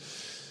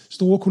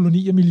 Store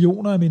kolonier,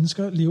 millioner af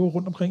mennesker lever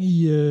rundt omkring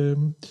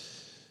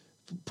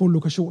på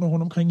lokationer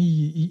rundt omkring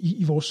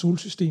i vores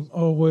solsystem.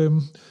 Og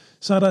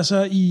så er der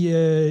så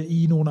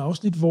i nogle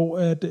afsnit, hvor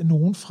at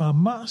nogen fra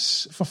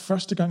Mars for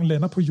første gang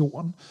lander på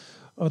jorden.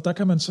 Og der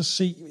kan man så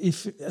se,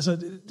 altså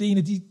det er en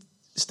af de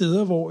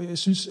steder, hvor jeg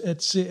synes,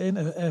 at serien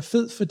er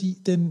fed, fordi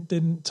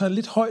den tager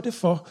lidt højde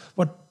for,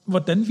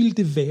 hvordan ville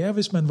det være,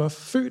 hvis man var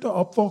født og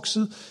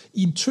opvokset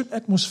i en tynd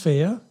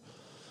atmosfære,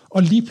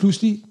 og lige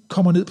pludselig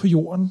kommer ned på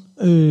jorden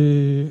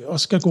og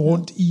skal gå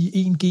rundt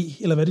i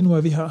 1G, eller hvad det nu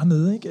er, vi har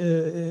hernede,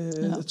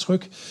 ikke?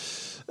 Tryk.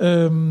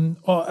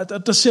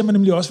 Og der ser man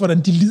nemlig også,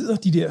 hvordan de lider,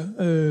 de der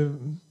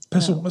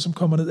personer, som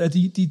kommer ned. At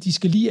de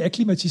skal lige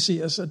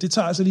akklimatiseres, og det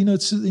tager altså lige noget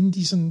tid, inden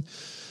de sådan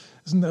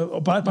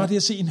og bare det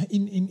at se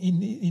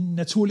en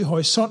naturlig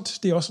horisont,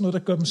 det er også noget, der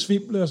gør dem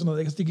svimle og sådan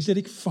noget. Det kan slet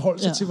ikke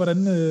forholde sig til,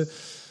 hvordan... det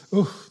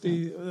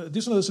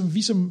er sådan noget, som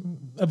vi som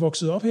er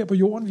vokset op her på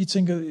jorden, vi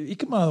tænker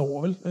ikke meget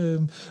over, vel?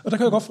 Og der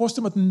kan jeg godt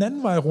forestille mig den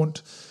anden vej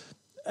rundt,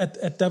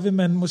 at der vil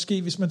man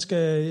måske, hvis man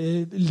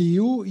skal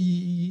leve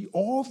i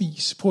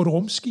årevis på et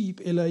rumskib,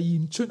 eller i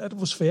en tynd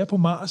atmosfære på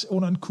Mars,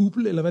 under en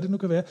kuppel, eller hvad det nu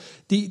kan være,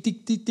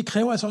 det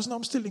kræver altså også en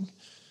omstilling.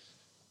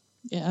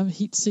 Ja,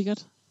 helt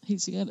sikkert.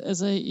 Helt sikkert.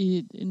 Altså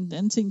en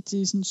anden ting,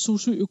 det er sådan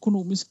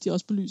socioøkonomisk, de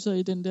også belyser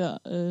i den der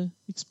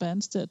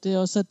Expanse der, det er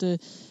også,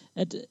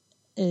 at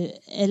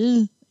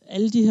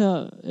alle de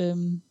her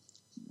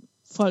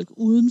folk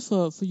uden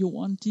for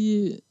jorden,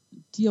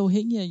 de er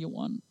afhængige af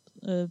jorden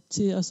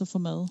til at så få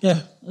mad. Ja.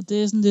 Og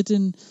det er sådan lidt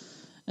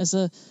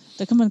altså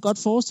der kan man godt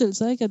forestille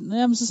sig, ikke, at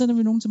jamen, så sender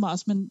vi nogen til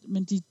Mars,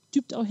 men de er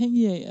dybt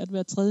afhængige af, at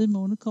hver 3.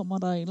 måned kommer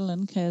der en eller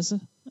anden kasse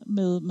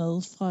med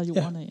mad fra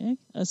jorden af,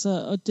 ikke?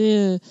 Altså,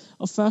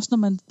 og først når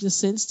man bliver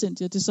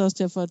selvstændig, og det er så også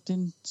derfor, at det er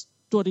en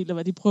stor del af,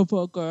 hvad de prøver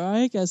på at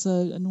gøre, ikke? Altså,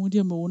 at nogle af de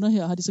her måneder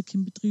her, har de så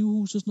kæmpe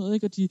drivhus og sådan noget,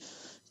 ikke? Og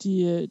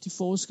de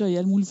forsker i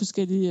alle mulige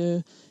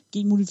forskellige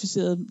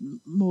genmodificerede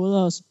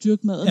måder at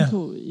dyrke maden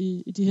på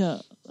i de her,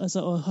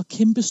 altså, og har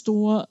kæmpe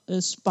store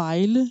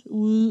spejle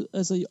ude,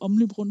 altså i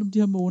omløb rundt om de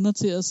her måneder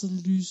til at så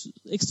lyse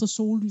ekstra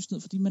sollys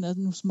ned, fordi man er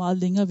nu så meget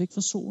længere væk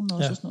fra solen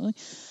også og sådan noget,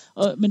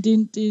 ikke? Men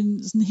det er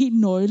en sådan helt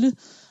nøgle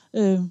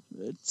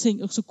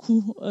ting at så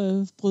kunne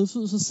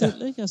brødføde sig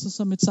selv, ikke? Altså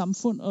som et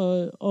samfund,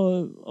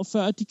 og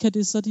før de kan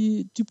det, så er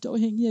de dybt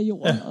afhængige af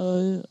jorden,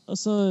 og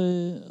så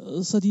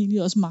er de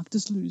egentlig også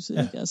magtesløse,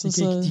 ikke? Altså,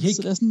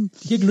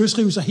 de kan ikke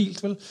løsrive sig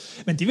helt, vel?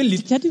 Men det er vel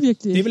lidt, det kan de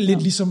virkelig. Det er vel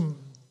lidt ligesom,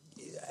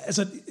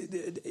 altså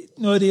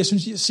noget af det, jeg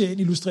synes, serien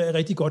illustrerer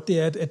rigtig godt, det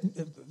er, at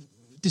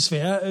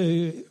desværre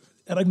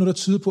er der ikke noget,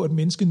 der tyder på, at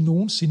mennesket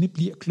nogensinde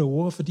bliver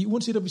klogere, fordi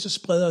uanset om vi så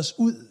spreder os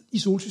ud i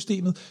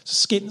solsystemet, så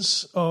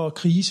skændes og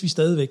kriges vi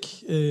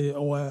stadigvæk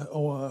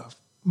over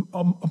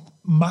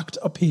magt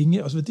og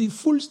penge, og så det er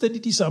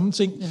fuldstændig de samme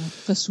ting. Ja,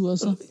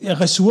 ressourcer. Ja,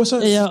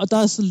 ressourcer. Ja, og der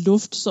er så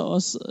luft, så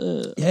også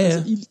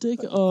altså ilt,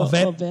 ikke? Og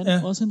vand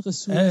også en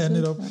ressource. Ja,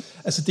 netop. Ja.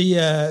 Altså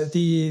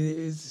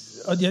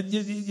og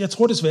jeg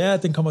tror desværre,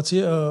 at den kommer til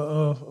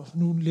at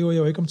nu lever jeg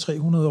jo ikke om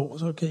 300 år,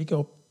 så kan jeg ikke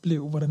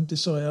opleve, hvordan det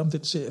så er, om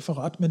den serie får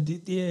ret, men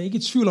det er jeg ikke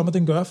i tvivl om, at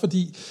den gør,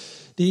 fordi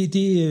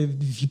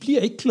vi bliver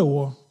ikke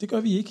klogere. Det gør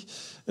vi ikke.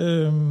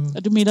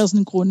 Og du mener sådan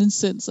en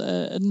grundessens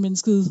af den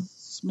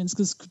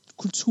menneskets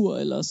kultur,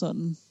 eller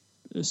sådan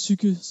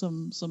psyke,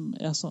 som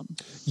er sådan?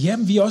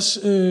 Jamen, det er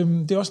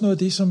også noget af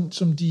det,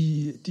 som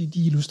de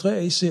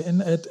illustrerer i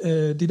serien, at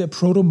det der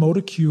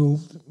proto-molecule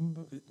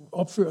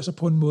opfører sig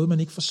på en måde, man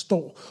ikke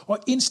forstår. Og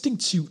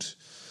instinktivt,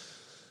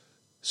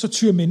 så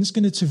tyrer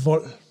menneskene til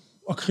vold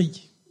og krig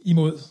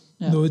imod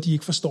noget, de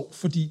ikke forstår.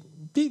 Fordi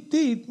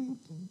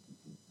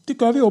det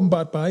gør vi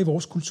åbenbart bare i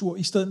vores kultur,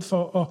 i stedet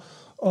for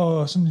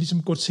at sådan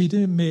ligesom gå til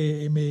det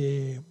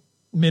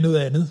med noget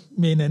andet,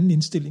 med en anden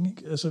indstilling.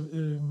 Ikke? Altså,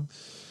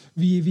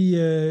 vi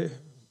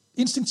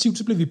instinktivt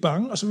så bliver vi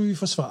bange, og så vil vi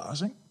forsvare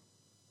os. Ikke?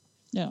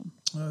 Ja.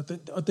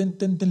 Og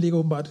den ligger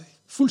åbenbart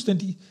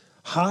fuldstændig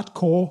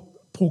hardcore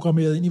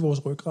programmeret ind i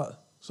vores ryggrad,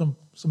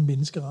 som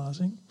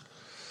menneskerace. Ikke?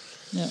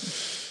 Ja.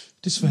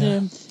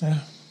 Desværre. Ja.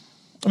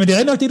 Men det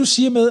er nok det, du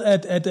siger med,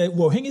 at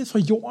uafhængighed fra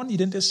jorden i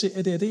den der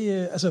serie, det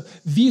er altså,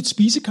 vi er et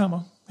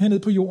spisekammer hernede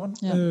på jorden.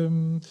 Ja.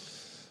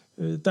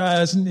 Der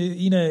er sådan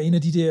en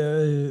af de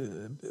der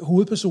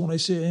hovedpersoner i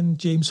serien,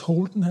 James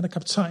Holden, han er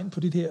kaptajn på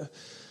det der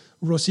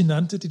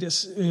Rocinante, det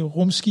der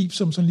rumskib,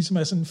 som sådan ligesom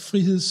er sådan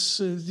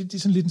det er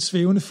sådan lidt en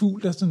svævende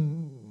fugl, der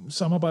sådan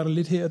samarbejder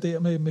lidt her og der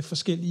med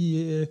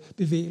forskellige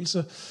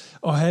bevægelser.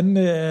 Og han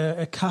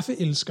er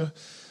kaffeelsker.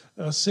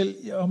 Og selv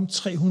om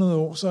 300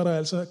 år, så er der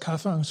altså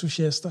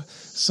kaffeentusiaster,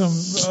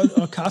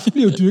 og kaffe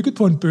bliver jo dyrket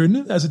på en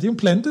bønne, altså det er jo en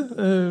plante,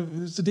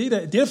 så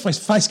det er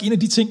faktisk en af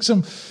de ting,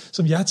 som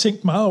jeg har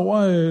tænkt meget over,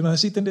 når jeg har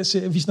set den der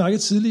serie. Vi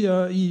snakkede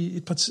tidligere i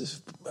et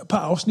par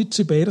afsnit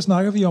tilbage, der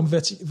snakker vi om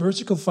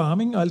vertical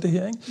farming og alt det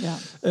her, ikke?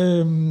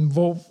 Ja.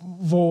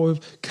 Hvor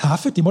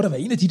kaffe, det må da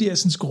være en af de der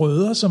sådan,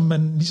 grøder, som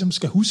man ligesom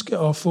skal huske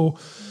at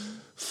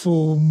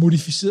få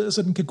modificeret,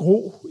 så den kan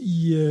gro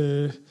i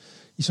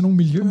sådan nogle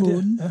miljøer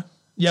der. Ja.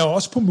 Ja,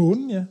 også på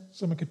månen, ja,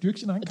 så man kan dyrke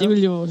sin egen kaffe. Det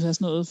vil jo have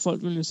sådan noget,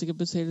 folk vil jo sikkert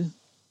betale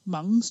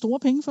mange store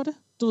penge for det.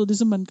 Du ved,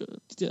 ligesom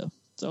der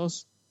er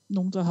også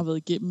nogen, der har været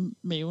igennem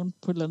maven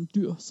på et eller andet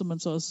dyr, som man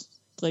så også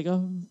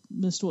drikker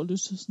med stor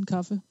lyst, sådan en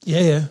kaffe.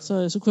 Ja.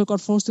 Så kunne jeg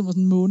godt forestille mig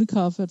sådan en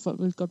månekaffe, at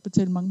folk vil godt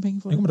betale mange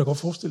penge for det. Det kunne man da godt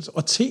forestille sig.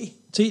 Og te,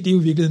 det er jo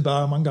i virkeligheden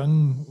bare mange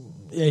gange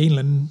en eller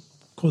anden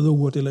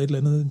krydderurt eller et eller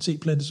andet, en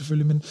teplante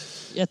selvfølgelig, men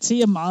ja,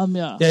 te er meget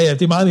mere. Ja,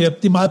 det er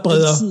meget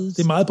bredere. Det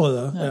er meget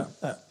bredere. Ja.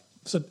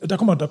 Så der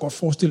kunne man da godt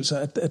forestille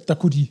sig, at der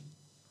kunne de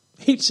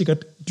helt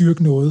sikkert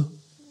dyrke noget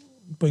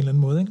på en eller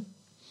anden måde, ikke?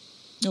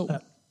 Jo.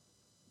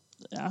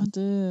 Ja,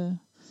 det.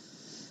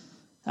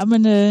 Ja,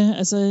 men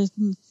altså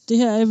det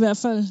her er i hvert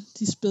fald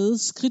de spæde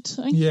skridt,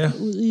 ikke?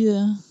 Yeah. Ud i.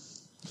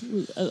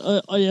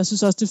 Og jeg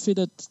synes også, det er fedt,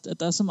 at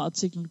der er så meget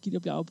teknologi, der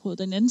bliver afprøvet.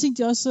 Den anden ting,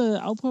 de også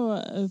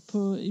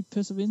afprøver i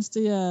Perseverance,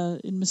 det er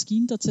en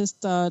maskine,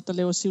 der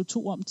laver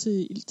CO2 om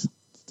til ilt.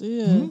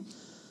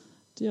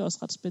 Det er også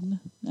ret spændende.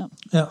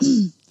 Ja.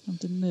 Om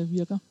den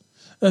virker.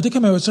 Ja, det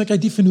kan man jo så ikke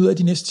rigtig finde ud af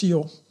de næste 10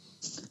 år,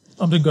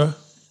 om den gør.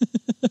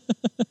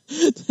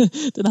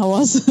 Den har jo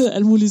også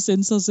alle mulige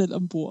sensorer selv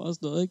ombord og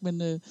sådan noget,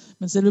 ikke?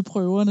 Men selve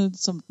prøverne,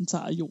 som den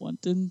tager i jorden,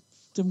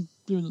 dem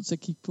bliver vi nødt til at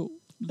kigge på,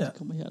 når de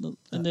kommer herned.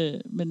 Ja.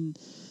 Men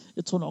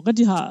jeg tror nok, at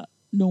de har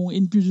nogle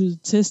indbyttede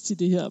test i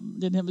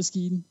den her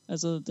maskine,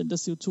 altså den der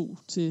CO2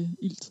 til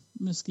ilt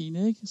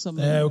maskine, ikke? Som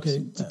de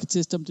kan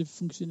teste, om det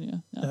fungerer.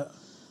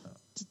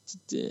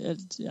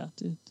 Ja.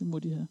 Det må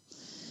de have.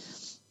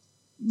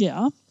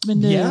 Ja,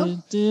 men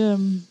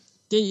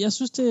jeg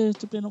synes, det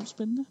bliver enormt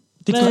spændende.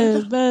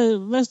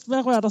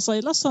 Hvad rører der så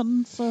ellers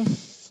sådan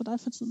for dig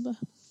for tiden der?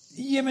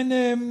 Jamen,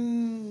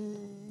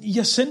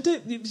 jeg sendte.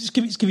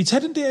 Skal vi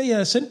tage den der,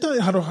 jeg sendte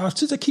dig? Har du haft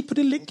tid til at kigge på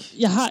det link?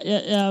 Jeg har.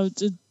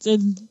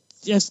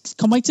 Jeg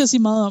kommer ikke til at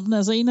sige meget om den.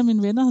 Altså, en af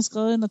mine venner har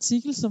skrevet en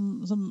artikel,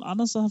 som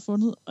Anders så har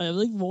fundet, og jeg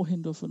ved ikke,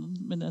 hvorhen du har fundet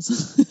den, men altså.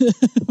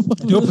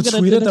 Det var på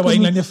Twitter. Der var en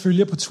eller anden, jeg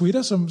følger på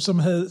Twitter, som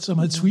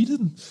havde tweetet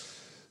den.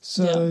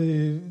 Så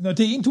det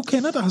er en, du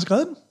kender, der har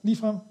skrevet den lige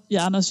frem.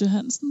 Ja, Anders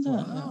Johansen.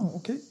 Wow,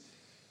 okay.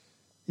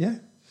 Ja.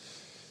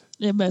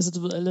 Jamen altså,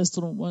 du ved, alle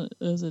astronomer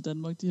altså i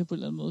Danmark, de har på en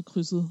eller anden måde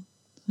krydset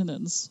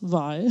hinandens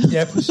veje.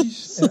 Ja,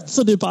 præcis. Ja.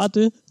 så det er bare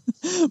det.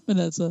 Men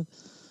altså.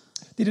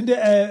 Det er den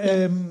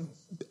der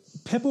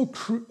Pebble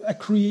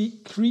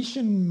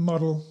accretion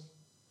model.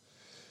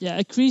 Ja,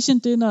 accretion,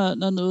 det er,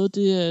 når noget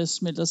det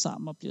smelter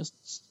sammen og bliver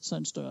så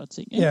en større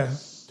ting. Ikke? Ja.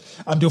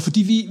 Jamen, det var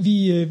fordi,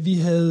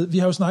 vi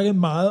har jo snakket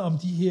meget om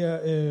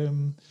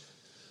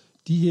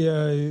de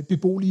her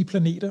beboelige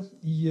planeter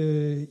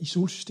i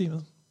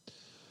solsystemet.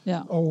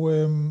 Ja.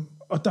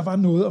 Og der var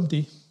noget om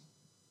det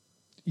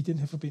i den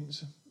her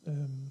forbindelse.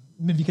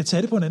 Men vi kan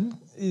tage det på et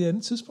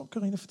andet tidspunkt,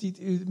 Karina,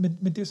 fordi men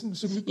det er sådan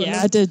så vi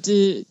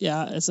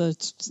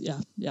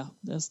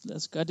lad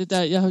os gøre det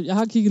der. Jeg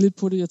har kigget lidt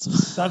på det, jeg tror.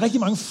 Der er rigtig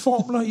mange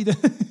formler i det.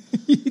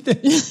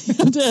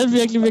 Det er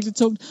virkelig virkelig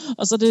tungt.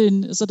 Og så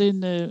er det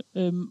en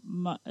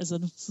altså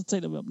nu så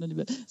taler vi om det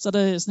alligevel. Så er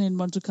der sådan en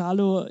Monte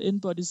Carlo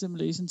in-body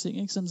simulation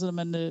ting, ikke? Sådan så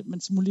man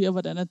simulerer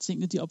hvordan at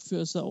tingene de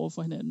opfører sig over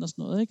for hinanden og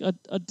sådan noget, ikke?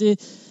 Og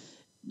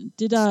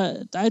det der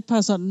er et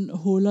par sådan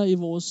huller i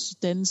vores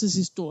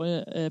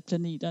dannelseshistorie af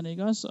planeterne,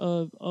 ikke også?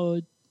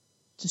 Og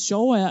det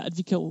sjove er, at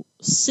vi kan jo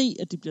se,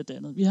 at de bliver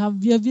dannet. Vi har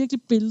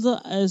virkelig billeder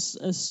af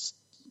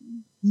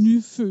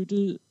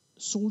nyfødte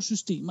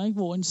solsystemer, ikke?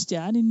 Hvor en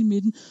stjerne inde i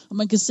midten, og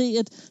man kan se,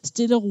 at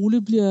stille og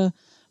roligt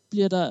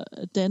bliver der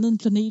dannet en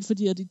planet,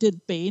 fordi at i den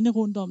bane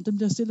rundt om, den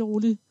bliver stille og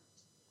roligt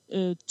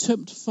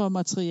tømt for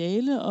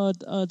materiale,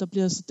 og der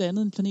bliver så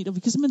dannet en planet, og vi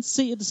kan simpelthen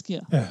se, at det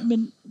sker. Ja.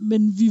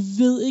 Men vi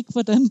ved ikke,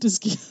 hvordan det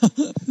sker.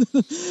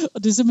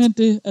 Og det er simpelthen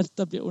det, at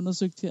der bliver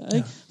undersøgt her. Ikke?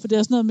 Ja. For det er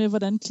også noget med,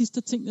 hvordan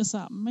klister tingene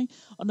sammen. Ikke?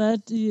 Og når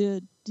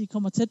de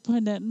kommer tæt på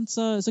hinanden,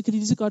 så kan de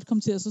lige så godt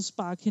komme til at så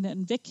sparke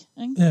hinanden væk.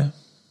 Ikke? Ja.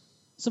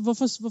 Så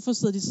hvorfor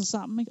sidder de så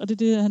sammen? Ikke? Og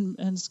det er det,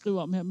 han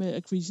skriver om her med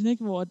accretion,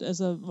 ikke?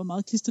 Hvor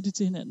meget klister de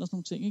til hinanden og sådan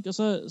nogle ting. Ikke? Og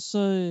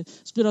så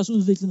bliver der også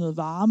udviklet noget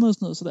varme og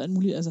sådan noget, så der er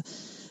muligt. Altså,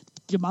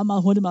 det bliver meget,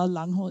 meget hurtigt, meget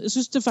langhåret. Jeg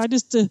synes, det er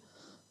faktisk det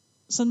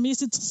sådan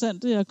mest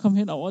interessante, jeg kom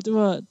hen over, det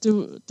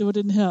var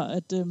den her,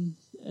 at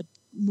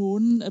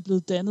månen er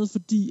blevet dannet,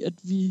 fordi at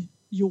vi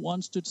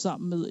jorden stødt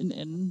sammen med en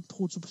anden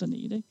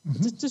protoplanet. Ikke?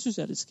 Mm-hmm. Det synes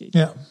jeg, det er sket.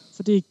 Ja.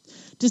 For det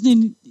er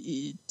sådan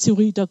en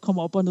teori, der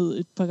kommer op og ned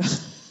et par gange.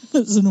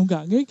 Så nogle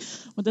gange, ikke?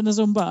 Men den er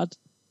så åbenbart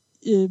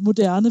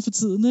moderne for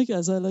tiden, ikke?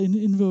 Altså, eller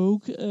en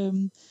vogue.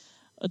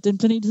 Og den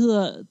planet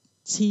hedder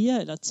Thea,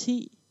 eller T-H-E-I-A.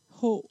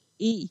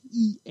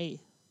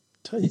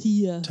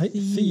 Thea.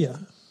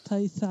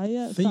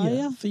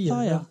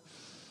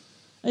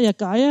 Ja,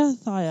 Gaia,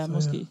 Thea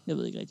måske. Jeg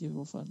ved ikke rigtig,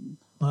 hvorfor den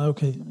man har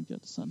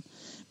gjort det sådan.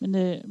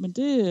 Men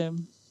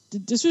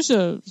det synes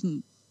jeg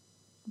sådan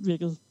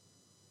virkede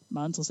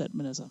meget interessant,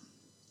 men altså...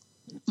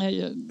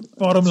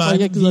 Bottom line,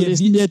 jeg gider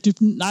læse mere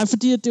dybden. Nej,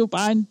 fordi det er jo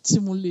bare en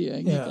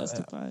simulering. Ja, ikke? Altså,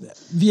 det er bare...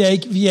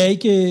 Vi er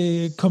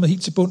ikke kommet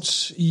helt til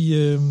bunds i...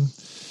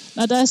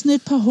 Nej, der er sådan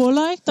et par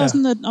huller, ikke? Der er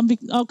sådan, at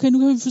nu kan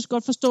vi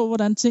godt forstå,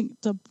 hvordan ting,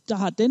 der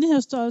har denne her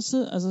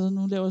størrelse, altså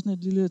nu laver sådan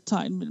et lille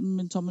tegn mellem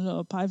en tommel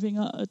og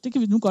pegefinger, det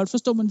kan vi nu godt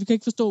forstå, men vi kan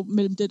ikke forstå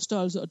mellem den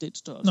størrelse og den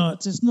størrelse. Nej.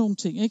 Det er sådan nogle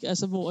ting, ikke?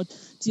 Altså, hvor de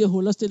her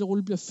huller stille og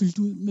roligt bliver fyldt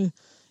ud med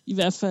i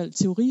hvert fald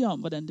teorier om,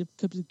 hvordan det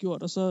kan blive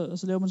gjort, og så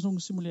laver man sådan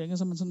nogle simuleringer,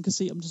 så man sådan kan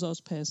se, om det så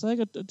også passer,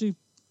 ikke? Og det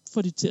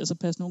får de til at så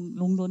passe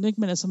nogenlunde,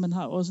 ikke? Men altså, man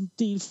har også en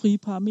del frie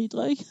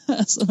parametre, ikke?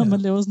 Altså, når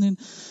man laver sådan en...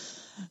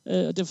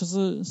 og derfor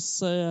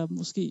så er jeg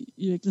måske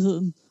i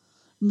virkeligheden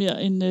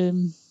mere en...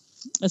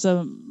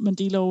 altså, man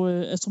deler jo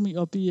astronomi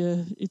op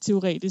i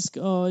teoretisk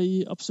og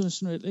i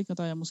observationel, ikke? Og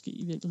der er jeg måske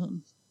i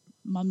virkeligheden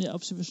meget mere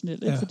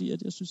observationel, ikke? Fordi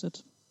at jeg synes,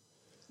 at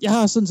jeg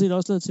har sådan set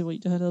også lavet teori,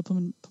 det har jeg lavet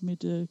på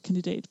mit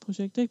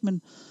kandidatprojekt, ikke?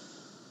 Men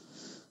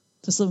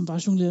der sidder man bare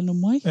og jonglerer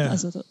numre, ikke?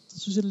 Altså, der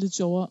synes jeg, det er lidt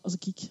sjovere at så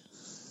kigge.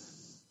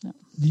 Ja.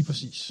 Lige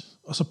præcis.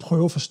 Og så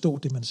prøve at forstå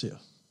det, man ser.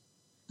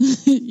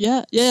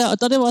 ja, og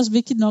der er det jo også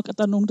vigtigt nok, at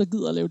der er nogen, der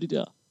gider at lave de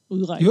der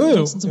udregninger.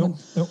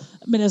 Jo.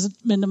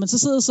 Men når man så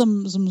sidder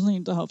som sådan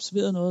en, der har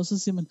observeret noget, så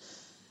siger man,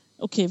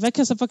 okay, hvad kan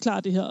jeg så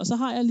forklare det her? Og så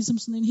har jeg ligesom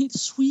sådan en helt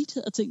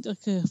suite af ting, der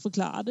kan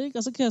forklare det, ikke?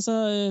 Og så kan jeg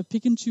så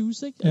pick and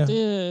choose, ikke? Ja. Og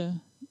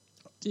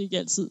det er ikke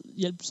altid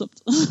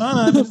hjælpsomt.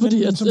 Nej, fordi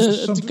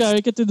det gør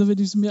ikke, at det er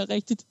nødvendigvis mere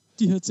rigtigt,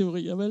 de her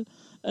teorier, vel?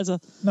 Altså,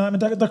 nej,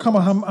 men der kommer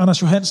ham,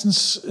 Anders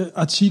Johansens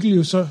artikel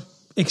jo så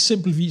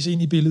eksempelvis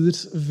ind i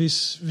billedet,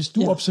 hvis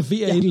du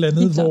observerer et eller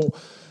andet,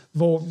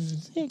 hvor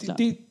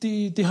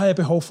det har jeg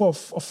behov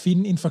for at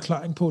finde en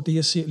forklaring på, det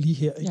jeg ser lige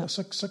her. Ikke? Og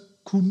så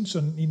kunne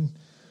sådan en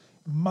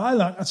meget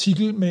lang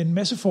artikel med en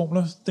masse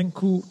formler, den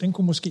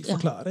kunne måske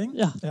forklare det,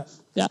 ikke?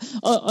 Ja.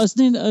 Og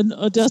sådan en,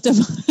 og det er også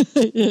derfor,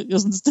 jeg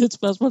synes, det er et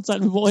spørgsmål,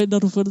 hvorhen har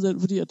du fundet den,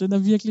 fordi den er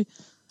virkelig,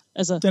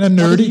 altså, den er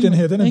nerdy, den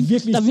her, den er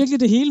virkelig... Der er virkelig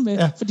det hele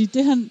med, fordi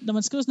når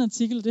man skriver sådan en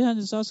artikel, det har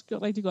han så også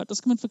gjort rigtig godt, der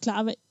skal man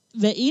forklare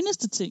hver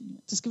eneste ting.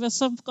 Det skal være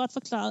så godt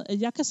forklaret,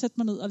 at jeg kan sætte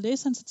mig ned og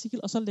læse hans artikel,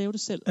 og så lave det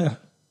selv. Ja.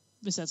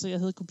 Hvis altså jeg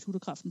havde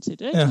computerkraften til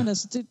det, ikke? Ja. Men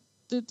altså,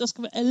 der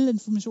skal være alle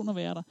informationer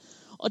være der.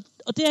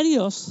 Og det er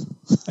de også.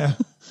 Ja.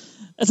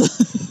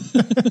 Altså.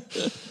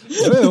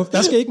 jo,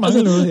 der skal ikke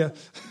mangle noget her.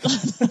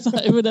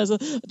 Nej, men altså,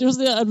 det er jo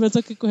sådan, at man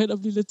så kan gå hen og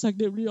blive lidt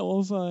taknemmelig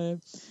over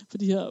for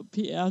de her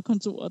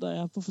PR-kontorer, der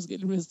er på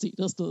forskellige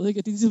universiteter og sådan noget, ikke?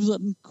 At de ligesom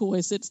sådan koger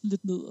essensen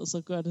lidt ned, og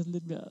så gør det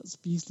lidt mere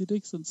spiseligt,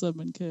 ikke? Sådan, så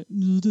man kan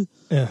nyde det,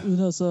 uden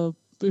at så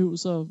behøve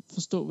så at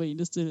forstå hver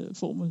eneste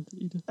formel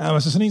i det. Ja,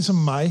 altså sådan en som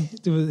mig,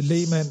 du ved,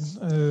 lægmand,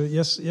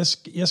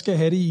 jeg skal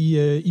have det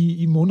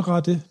i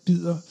mundrette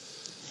bidder.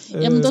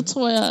 Jamen, der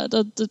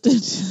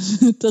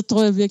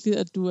tror jeg virkelig,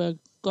 at du er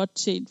godt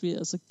tjent ved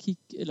at så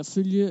kigge eller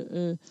følge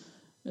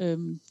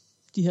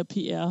de her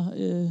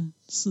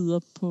PR-sider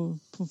på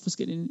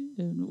forskellige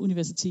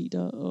universiteter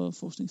og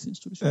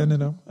forskningsinstitutioner. Ja,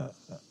 netop.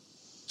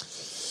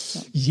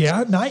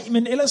 Ja, nej,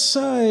 men ellers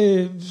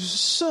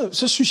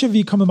så synes jeg, vi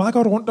er kommet meget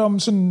godt rundt om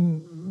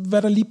sådan,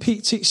 hvad der lige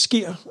pt.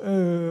 Sker,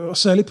 og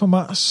særligt på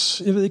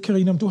Mars. Jeg ved ikke,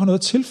 Karina, om du har noget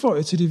at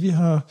tilføje til det, vi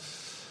har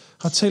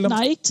talt om?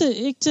 Nej,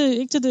 ikke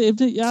til det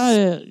emne.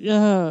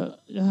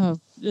 Jeg har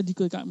lige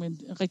gået i gang med en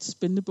rigtig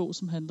spændende bog,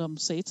 som handler om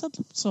Satan.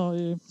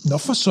 Så, nå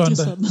for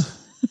søndag.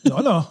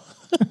 Nå.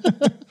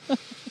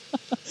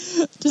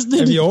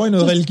 Det er vi over i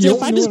noget religion?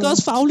 Det er faktisk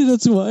også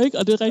faglitteratur, ikke?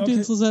 Og det er rigtig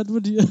interessant,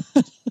 fordi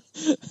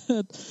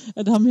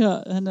at ham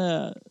her, han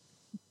er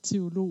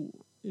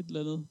teolog et eller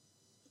andet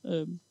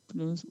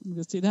på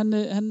universitet.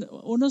 Han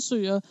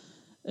undersøger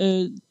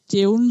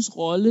djævelens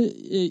rolle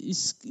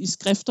i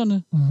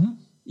skrifterne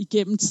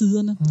igennem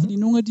tiderne. Fordi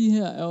nogle af de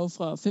her er jo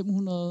fra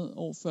 500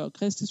 år før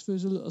Kristus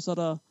fødsel, og så er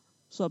der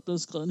så er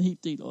blevet skrevet en hel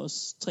del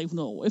også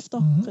 300 år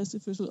efter Kristi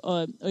fødsel.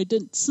 Og i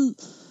den tid,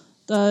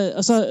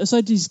 og så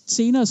i de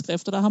senere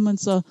skrifter, der har man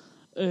så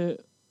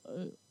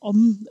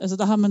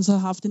der har man så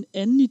haft en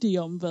anden idé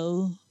om,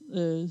 hvad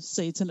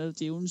Satan eller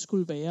djævlen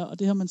skulle være, og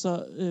det har man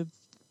så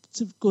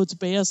gået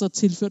tilbage og så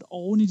tilført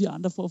oven i de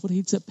andre, for at få det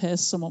hele til at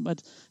passe, som om,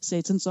 at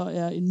Satan så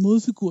er en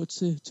modfigur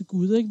til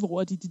Gud, ikke?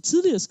 Hvor i de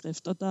tidligere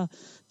skrifter,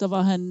 der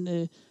var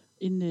han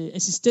en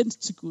assistent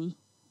til Gud.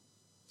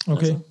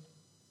 Okay.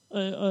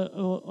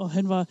 Og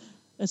han var,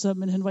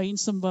 men han var en,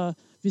 som var,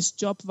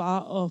 hvis job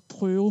var at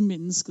prøve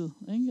mennesket,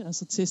 ikke?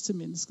 Altså teste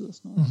mennesket og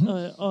sådan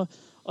noget.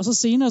 Og så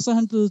senere, så er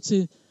han blevet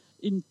til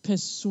en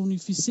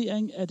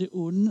personificering af det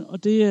onde,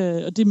 og det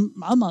er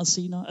meget, meget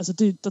senere.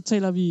 Altså der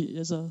taler vi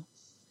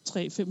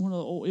 300-500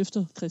 år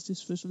efter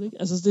Kristis fødsel, ikke?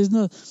 Altså det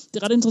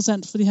er ret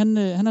interessant, fordi han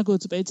har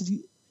gået tilbage til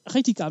de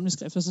rigtig gamle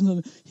skrifter, sådan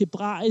noget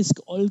hebraisk,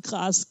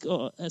 oldgræsk,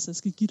 og altså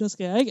skal give dig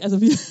skære, ikke? Altså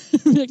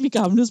virkelig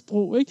gamle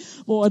sprog, ikke?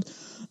 Og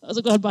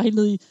så går han bare helt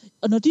ned i.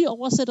 Og når de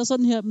oversætter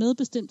sådan her med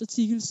bestemt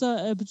artikel,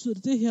 så betyder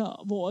det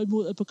her,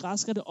 hvorimod at på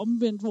græsk er det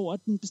omvendt, hvor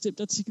den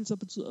bestemte artikel så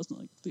betyder sådan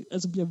noget. Det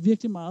altså bliver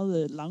virkelig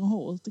meget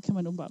langhåret. Det kan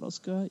man åbenbart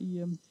også gøre i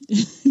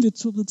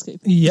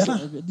litteraturvidenskab. Ja da.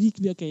 Så jeg lige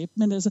ved at gabe,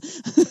 men altså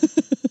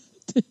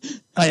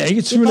jeg er ikke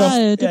i tvivl om.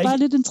 Det er bare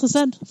lidt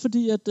interessant,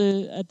 fordi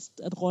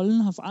at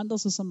rollen har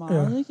forandret sig så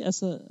meget. Ikke? Jeg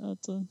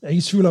er ikke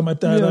i tvivl om,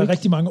 at der er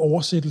rigtig mange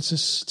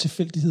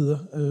oversættelsestilfældigheder.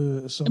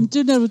 Jamen,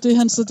 det er det,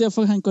 han så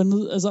derfor han går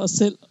ned og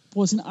selv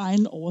bruger sin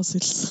egen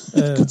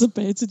oversættelse. Går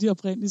tilbage til de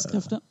oprindelige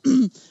skrifter.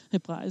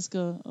 Hebraisk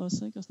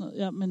også, ikke? Og sådan noget.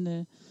 Ja,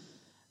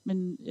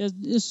 men jeg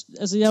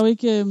er jo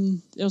ikke, jeg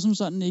er jo som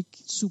sådan ikke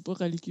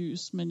super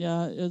religiøs, men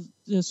jeg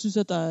synes,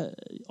 at der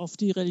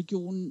ofte i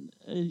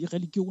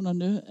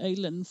religionerne er en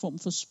eller anden form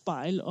for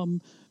spejl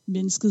om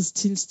menneskets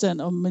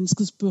tilstand, om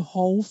menneskets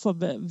behov for,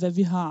 hvad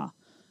vi har,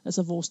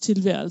 altså vores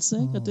tilværelse,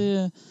 ikke? Og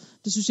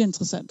det synes jeg er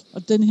interessant.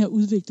 Og den her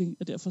udvikling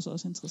er derfor så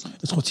også interessant.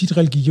 Jeg tror tit,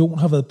 religion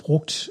har været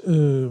brugt,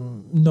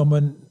 når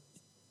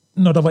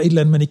der var et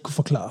eller andet, man ikke kunne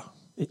forklare.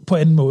 På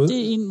anden måde. Det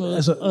er en måde.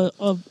 Altså,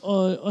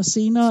 og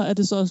senere er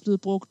det så også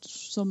blevet brugt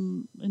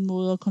som en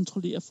måde at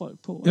kontrollere folk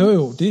på.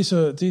 Jo, det er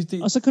så...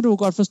 Det. Og så kan du jo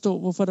godt forstå,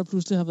 hvorfor der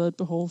pludselig har været et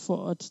behov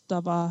for, at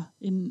der var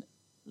en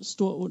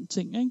stor ond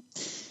ting, ikke?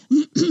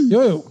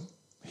 Jo,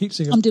 helt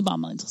sikkert. Om det er meget,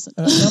 meget interessant.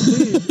 Ja,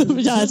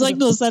 jeg har altså ikke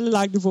noget særlig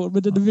langt i forhold,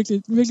 men den er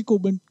virkelig, virkelig god,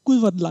 men gud,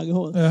 hvor den lange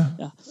håret. Ja,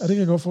 det kan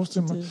jeg godt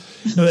forestille mig.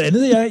 Noget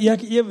andet,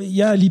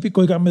 jeg er lige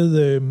gået i gang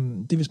med,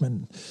 det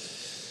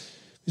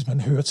hvis man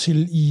hører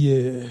til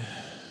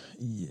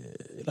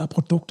eller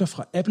produkter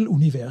fra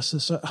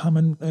Apple-universet, så har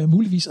man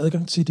muligvis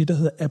adgang til det, der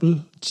hedder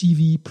Apple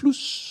TV+.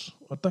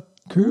 Og der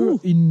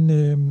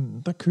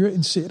kører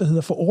en serie, der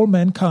hedder For All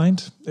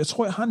Mankind. Jeg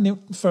tror, jeg har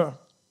nævnt den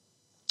før.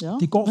 Ja,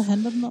 hvad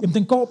handler den om? Jamen,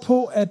 den går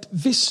på, at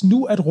hvis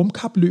nu at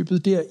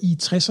rumkapløbet der i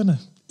 60'erne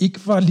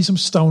ikke var ligesom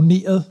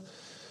stagneret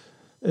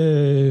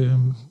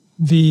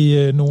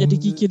ved nogle... Ja,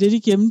 det gik lidt i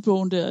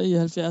gennembogen der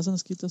i 70'erne,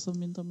 skidt der så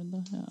mindre og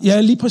mindre.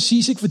 Ja, lige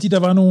præcis, ikke? Fordi der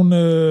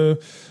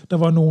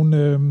var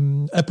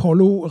nogle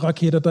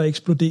Apollo-raketter, der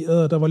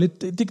eksploderede, og der var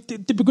lidt,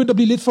 det begyndte at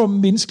blive lidt for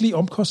menneskeligt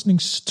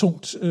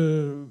omkostningstungt,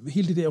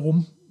 hele det der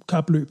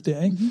rumkapløb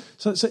der, ikke?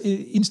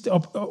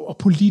 Mm-hmm. Og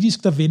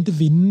politisk, der vendte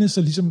vindene,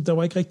 så ligesom, der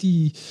var ikke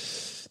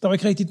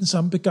rigtig den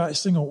samme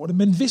begejstring over det.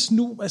 Men hvis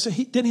nu,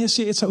 den her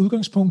serie tager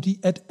udgangspunkt i,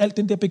 at al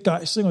den der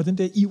begejstring og den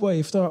der iver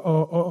efter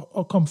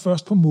at komme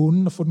først på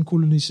månen og få den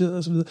koloniseret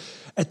osv.,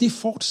 at det er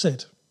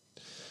fortsat.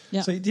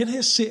 Ja. Så i den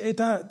her serie,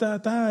 der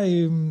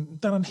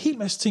er en hel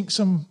masse ting,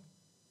 som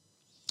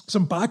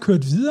bare er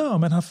kørt videre, og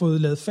man har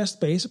fået lavet fast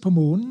base på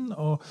månen,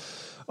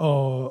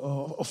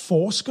 og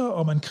forsker,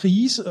 og man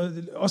kriges, og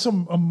også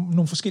om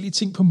nogle forskellige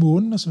ting på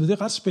månen og så videre.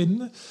 Det er ret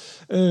spændende.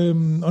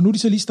 Og nu er de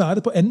så lige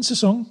startet på anden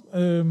sæson.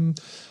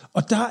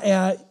 Og der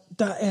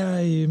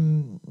er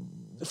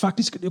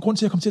faktisk, grund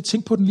til at jeg kom til at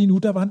tænke på den lige nu,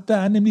 der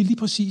er nemlig lige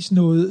præcis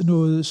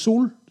noget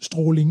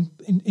solstråling,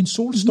 en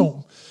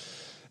solstorm,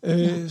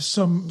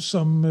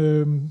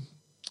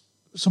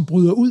 som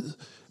bryder ud,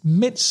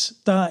 mens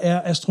der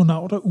er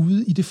astronauter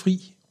ude i det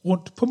fri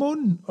rundt på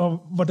månen, og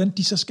hvordan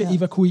de så skal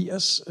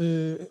evakueres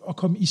og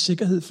komme i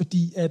sikkerhed,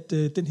 fordi at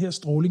den her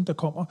stråling, der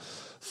kommer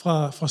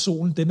fra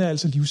solen, den er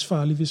altså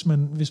livsfarlig,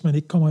 hvis man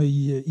ikke kommer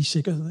i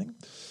sikkerhed. Ikke?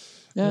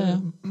 Ja.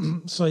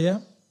 Så ja.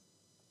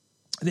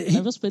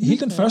 Hele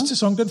den første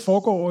sæson, den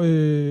foregår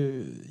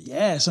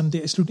sådan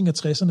der i slutningen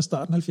af 60'erne,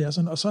 starten af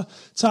 70'erne, og så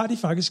tager de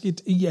faktisk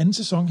i anden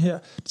sæson her,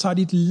 tager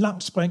de et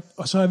langt spring,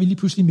 og så er vi lige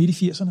pludselig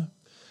midt i 80'erne.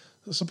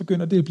 Så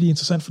begynder det at blive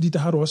interessant, fordi der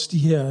har du også de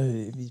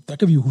her, der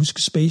kan vi jo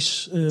huske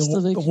space,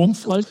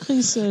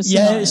 koldkrig.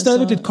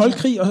 Stadigvæk lidt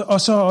koldkrig,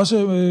 og så også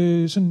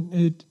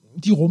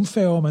de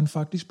rumfærger, man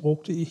faktisk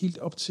brugte helt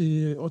op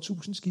til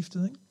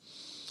årtusindskiftet, ikke?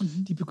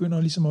 Mm-hmm. De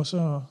begynder ligesom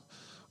også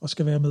at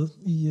skal være med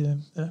i,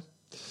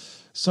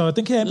 Så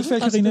den kan jeg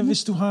anbefale, Karina,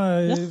 hvis du har,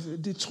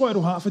 det tror jeg,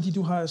 du har, fordi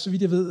du har, så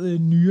vidt jeg ved,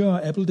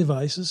 nyere Apple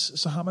devices,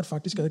 så har man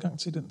faktisk adgang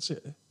til den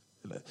serie.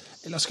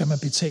 Eller skal man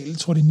betale,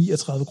 tror det er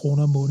 39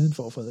 kroner om måneden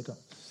for at få adgang.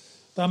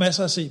 Der er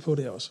masser at se på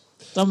det også.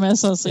 Der er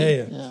masser at se.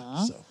 Ja.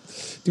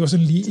 Det var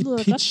sådan lige et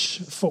pitch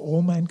godt. For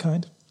All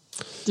Mankind.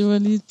 Det var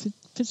lige et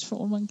pitch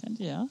for All Mankind,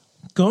 ja.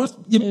 Godt.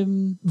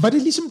 Jamen, var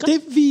det ligesom godt.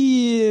 Det,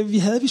 vi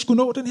havde, vi skulle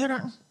nå den her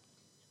gang?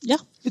 Ja.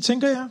 Det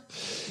tænker jeg.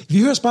 Vi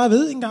høres bare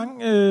ved en gang,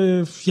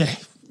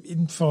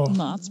 inden for...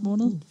 marts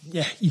måned.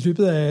 Ja, i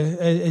løbet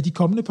af de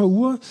kommende par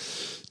uger.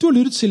 Du har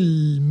lyttet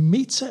til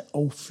Meta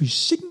og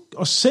Fysikken,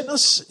 og send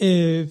os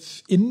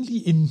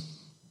endelig en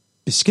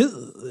besked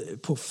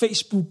på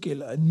Facebook,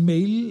 eller en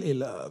mail,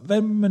 eller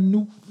hvad man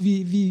nu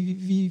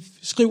vi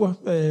skriver.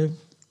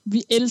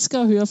 Vi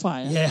elsker at høre fra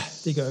jer. Ja,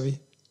 det gør vi.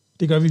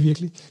 Det gør vi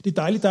virkelig. Det er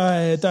dejligt,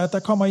 der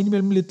kommer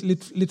indimellem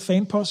lidt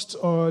fanpost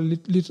og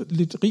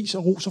lidt ris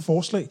og ros og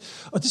forslag.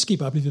 Og det skal I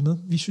bare blive ved med.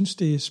 Vi synes,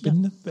 det er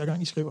spændende, hver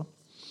gang I skriver.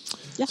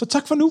 Ja. Så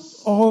tak for nu,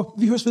 og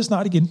vi høres ved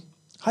snart igen.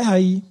 Hej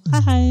hej.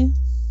 Hej hej.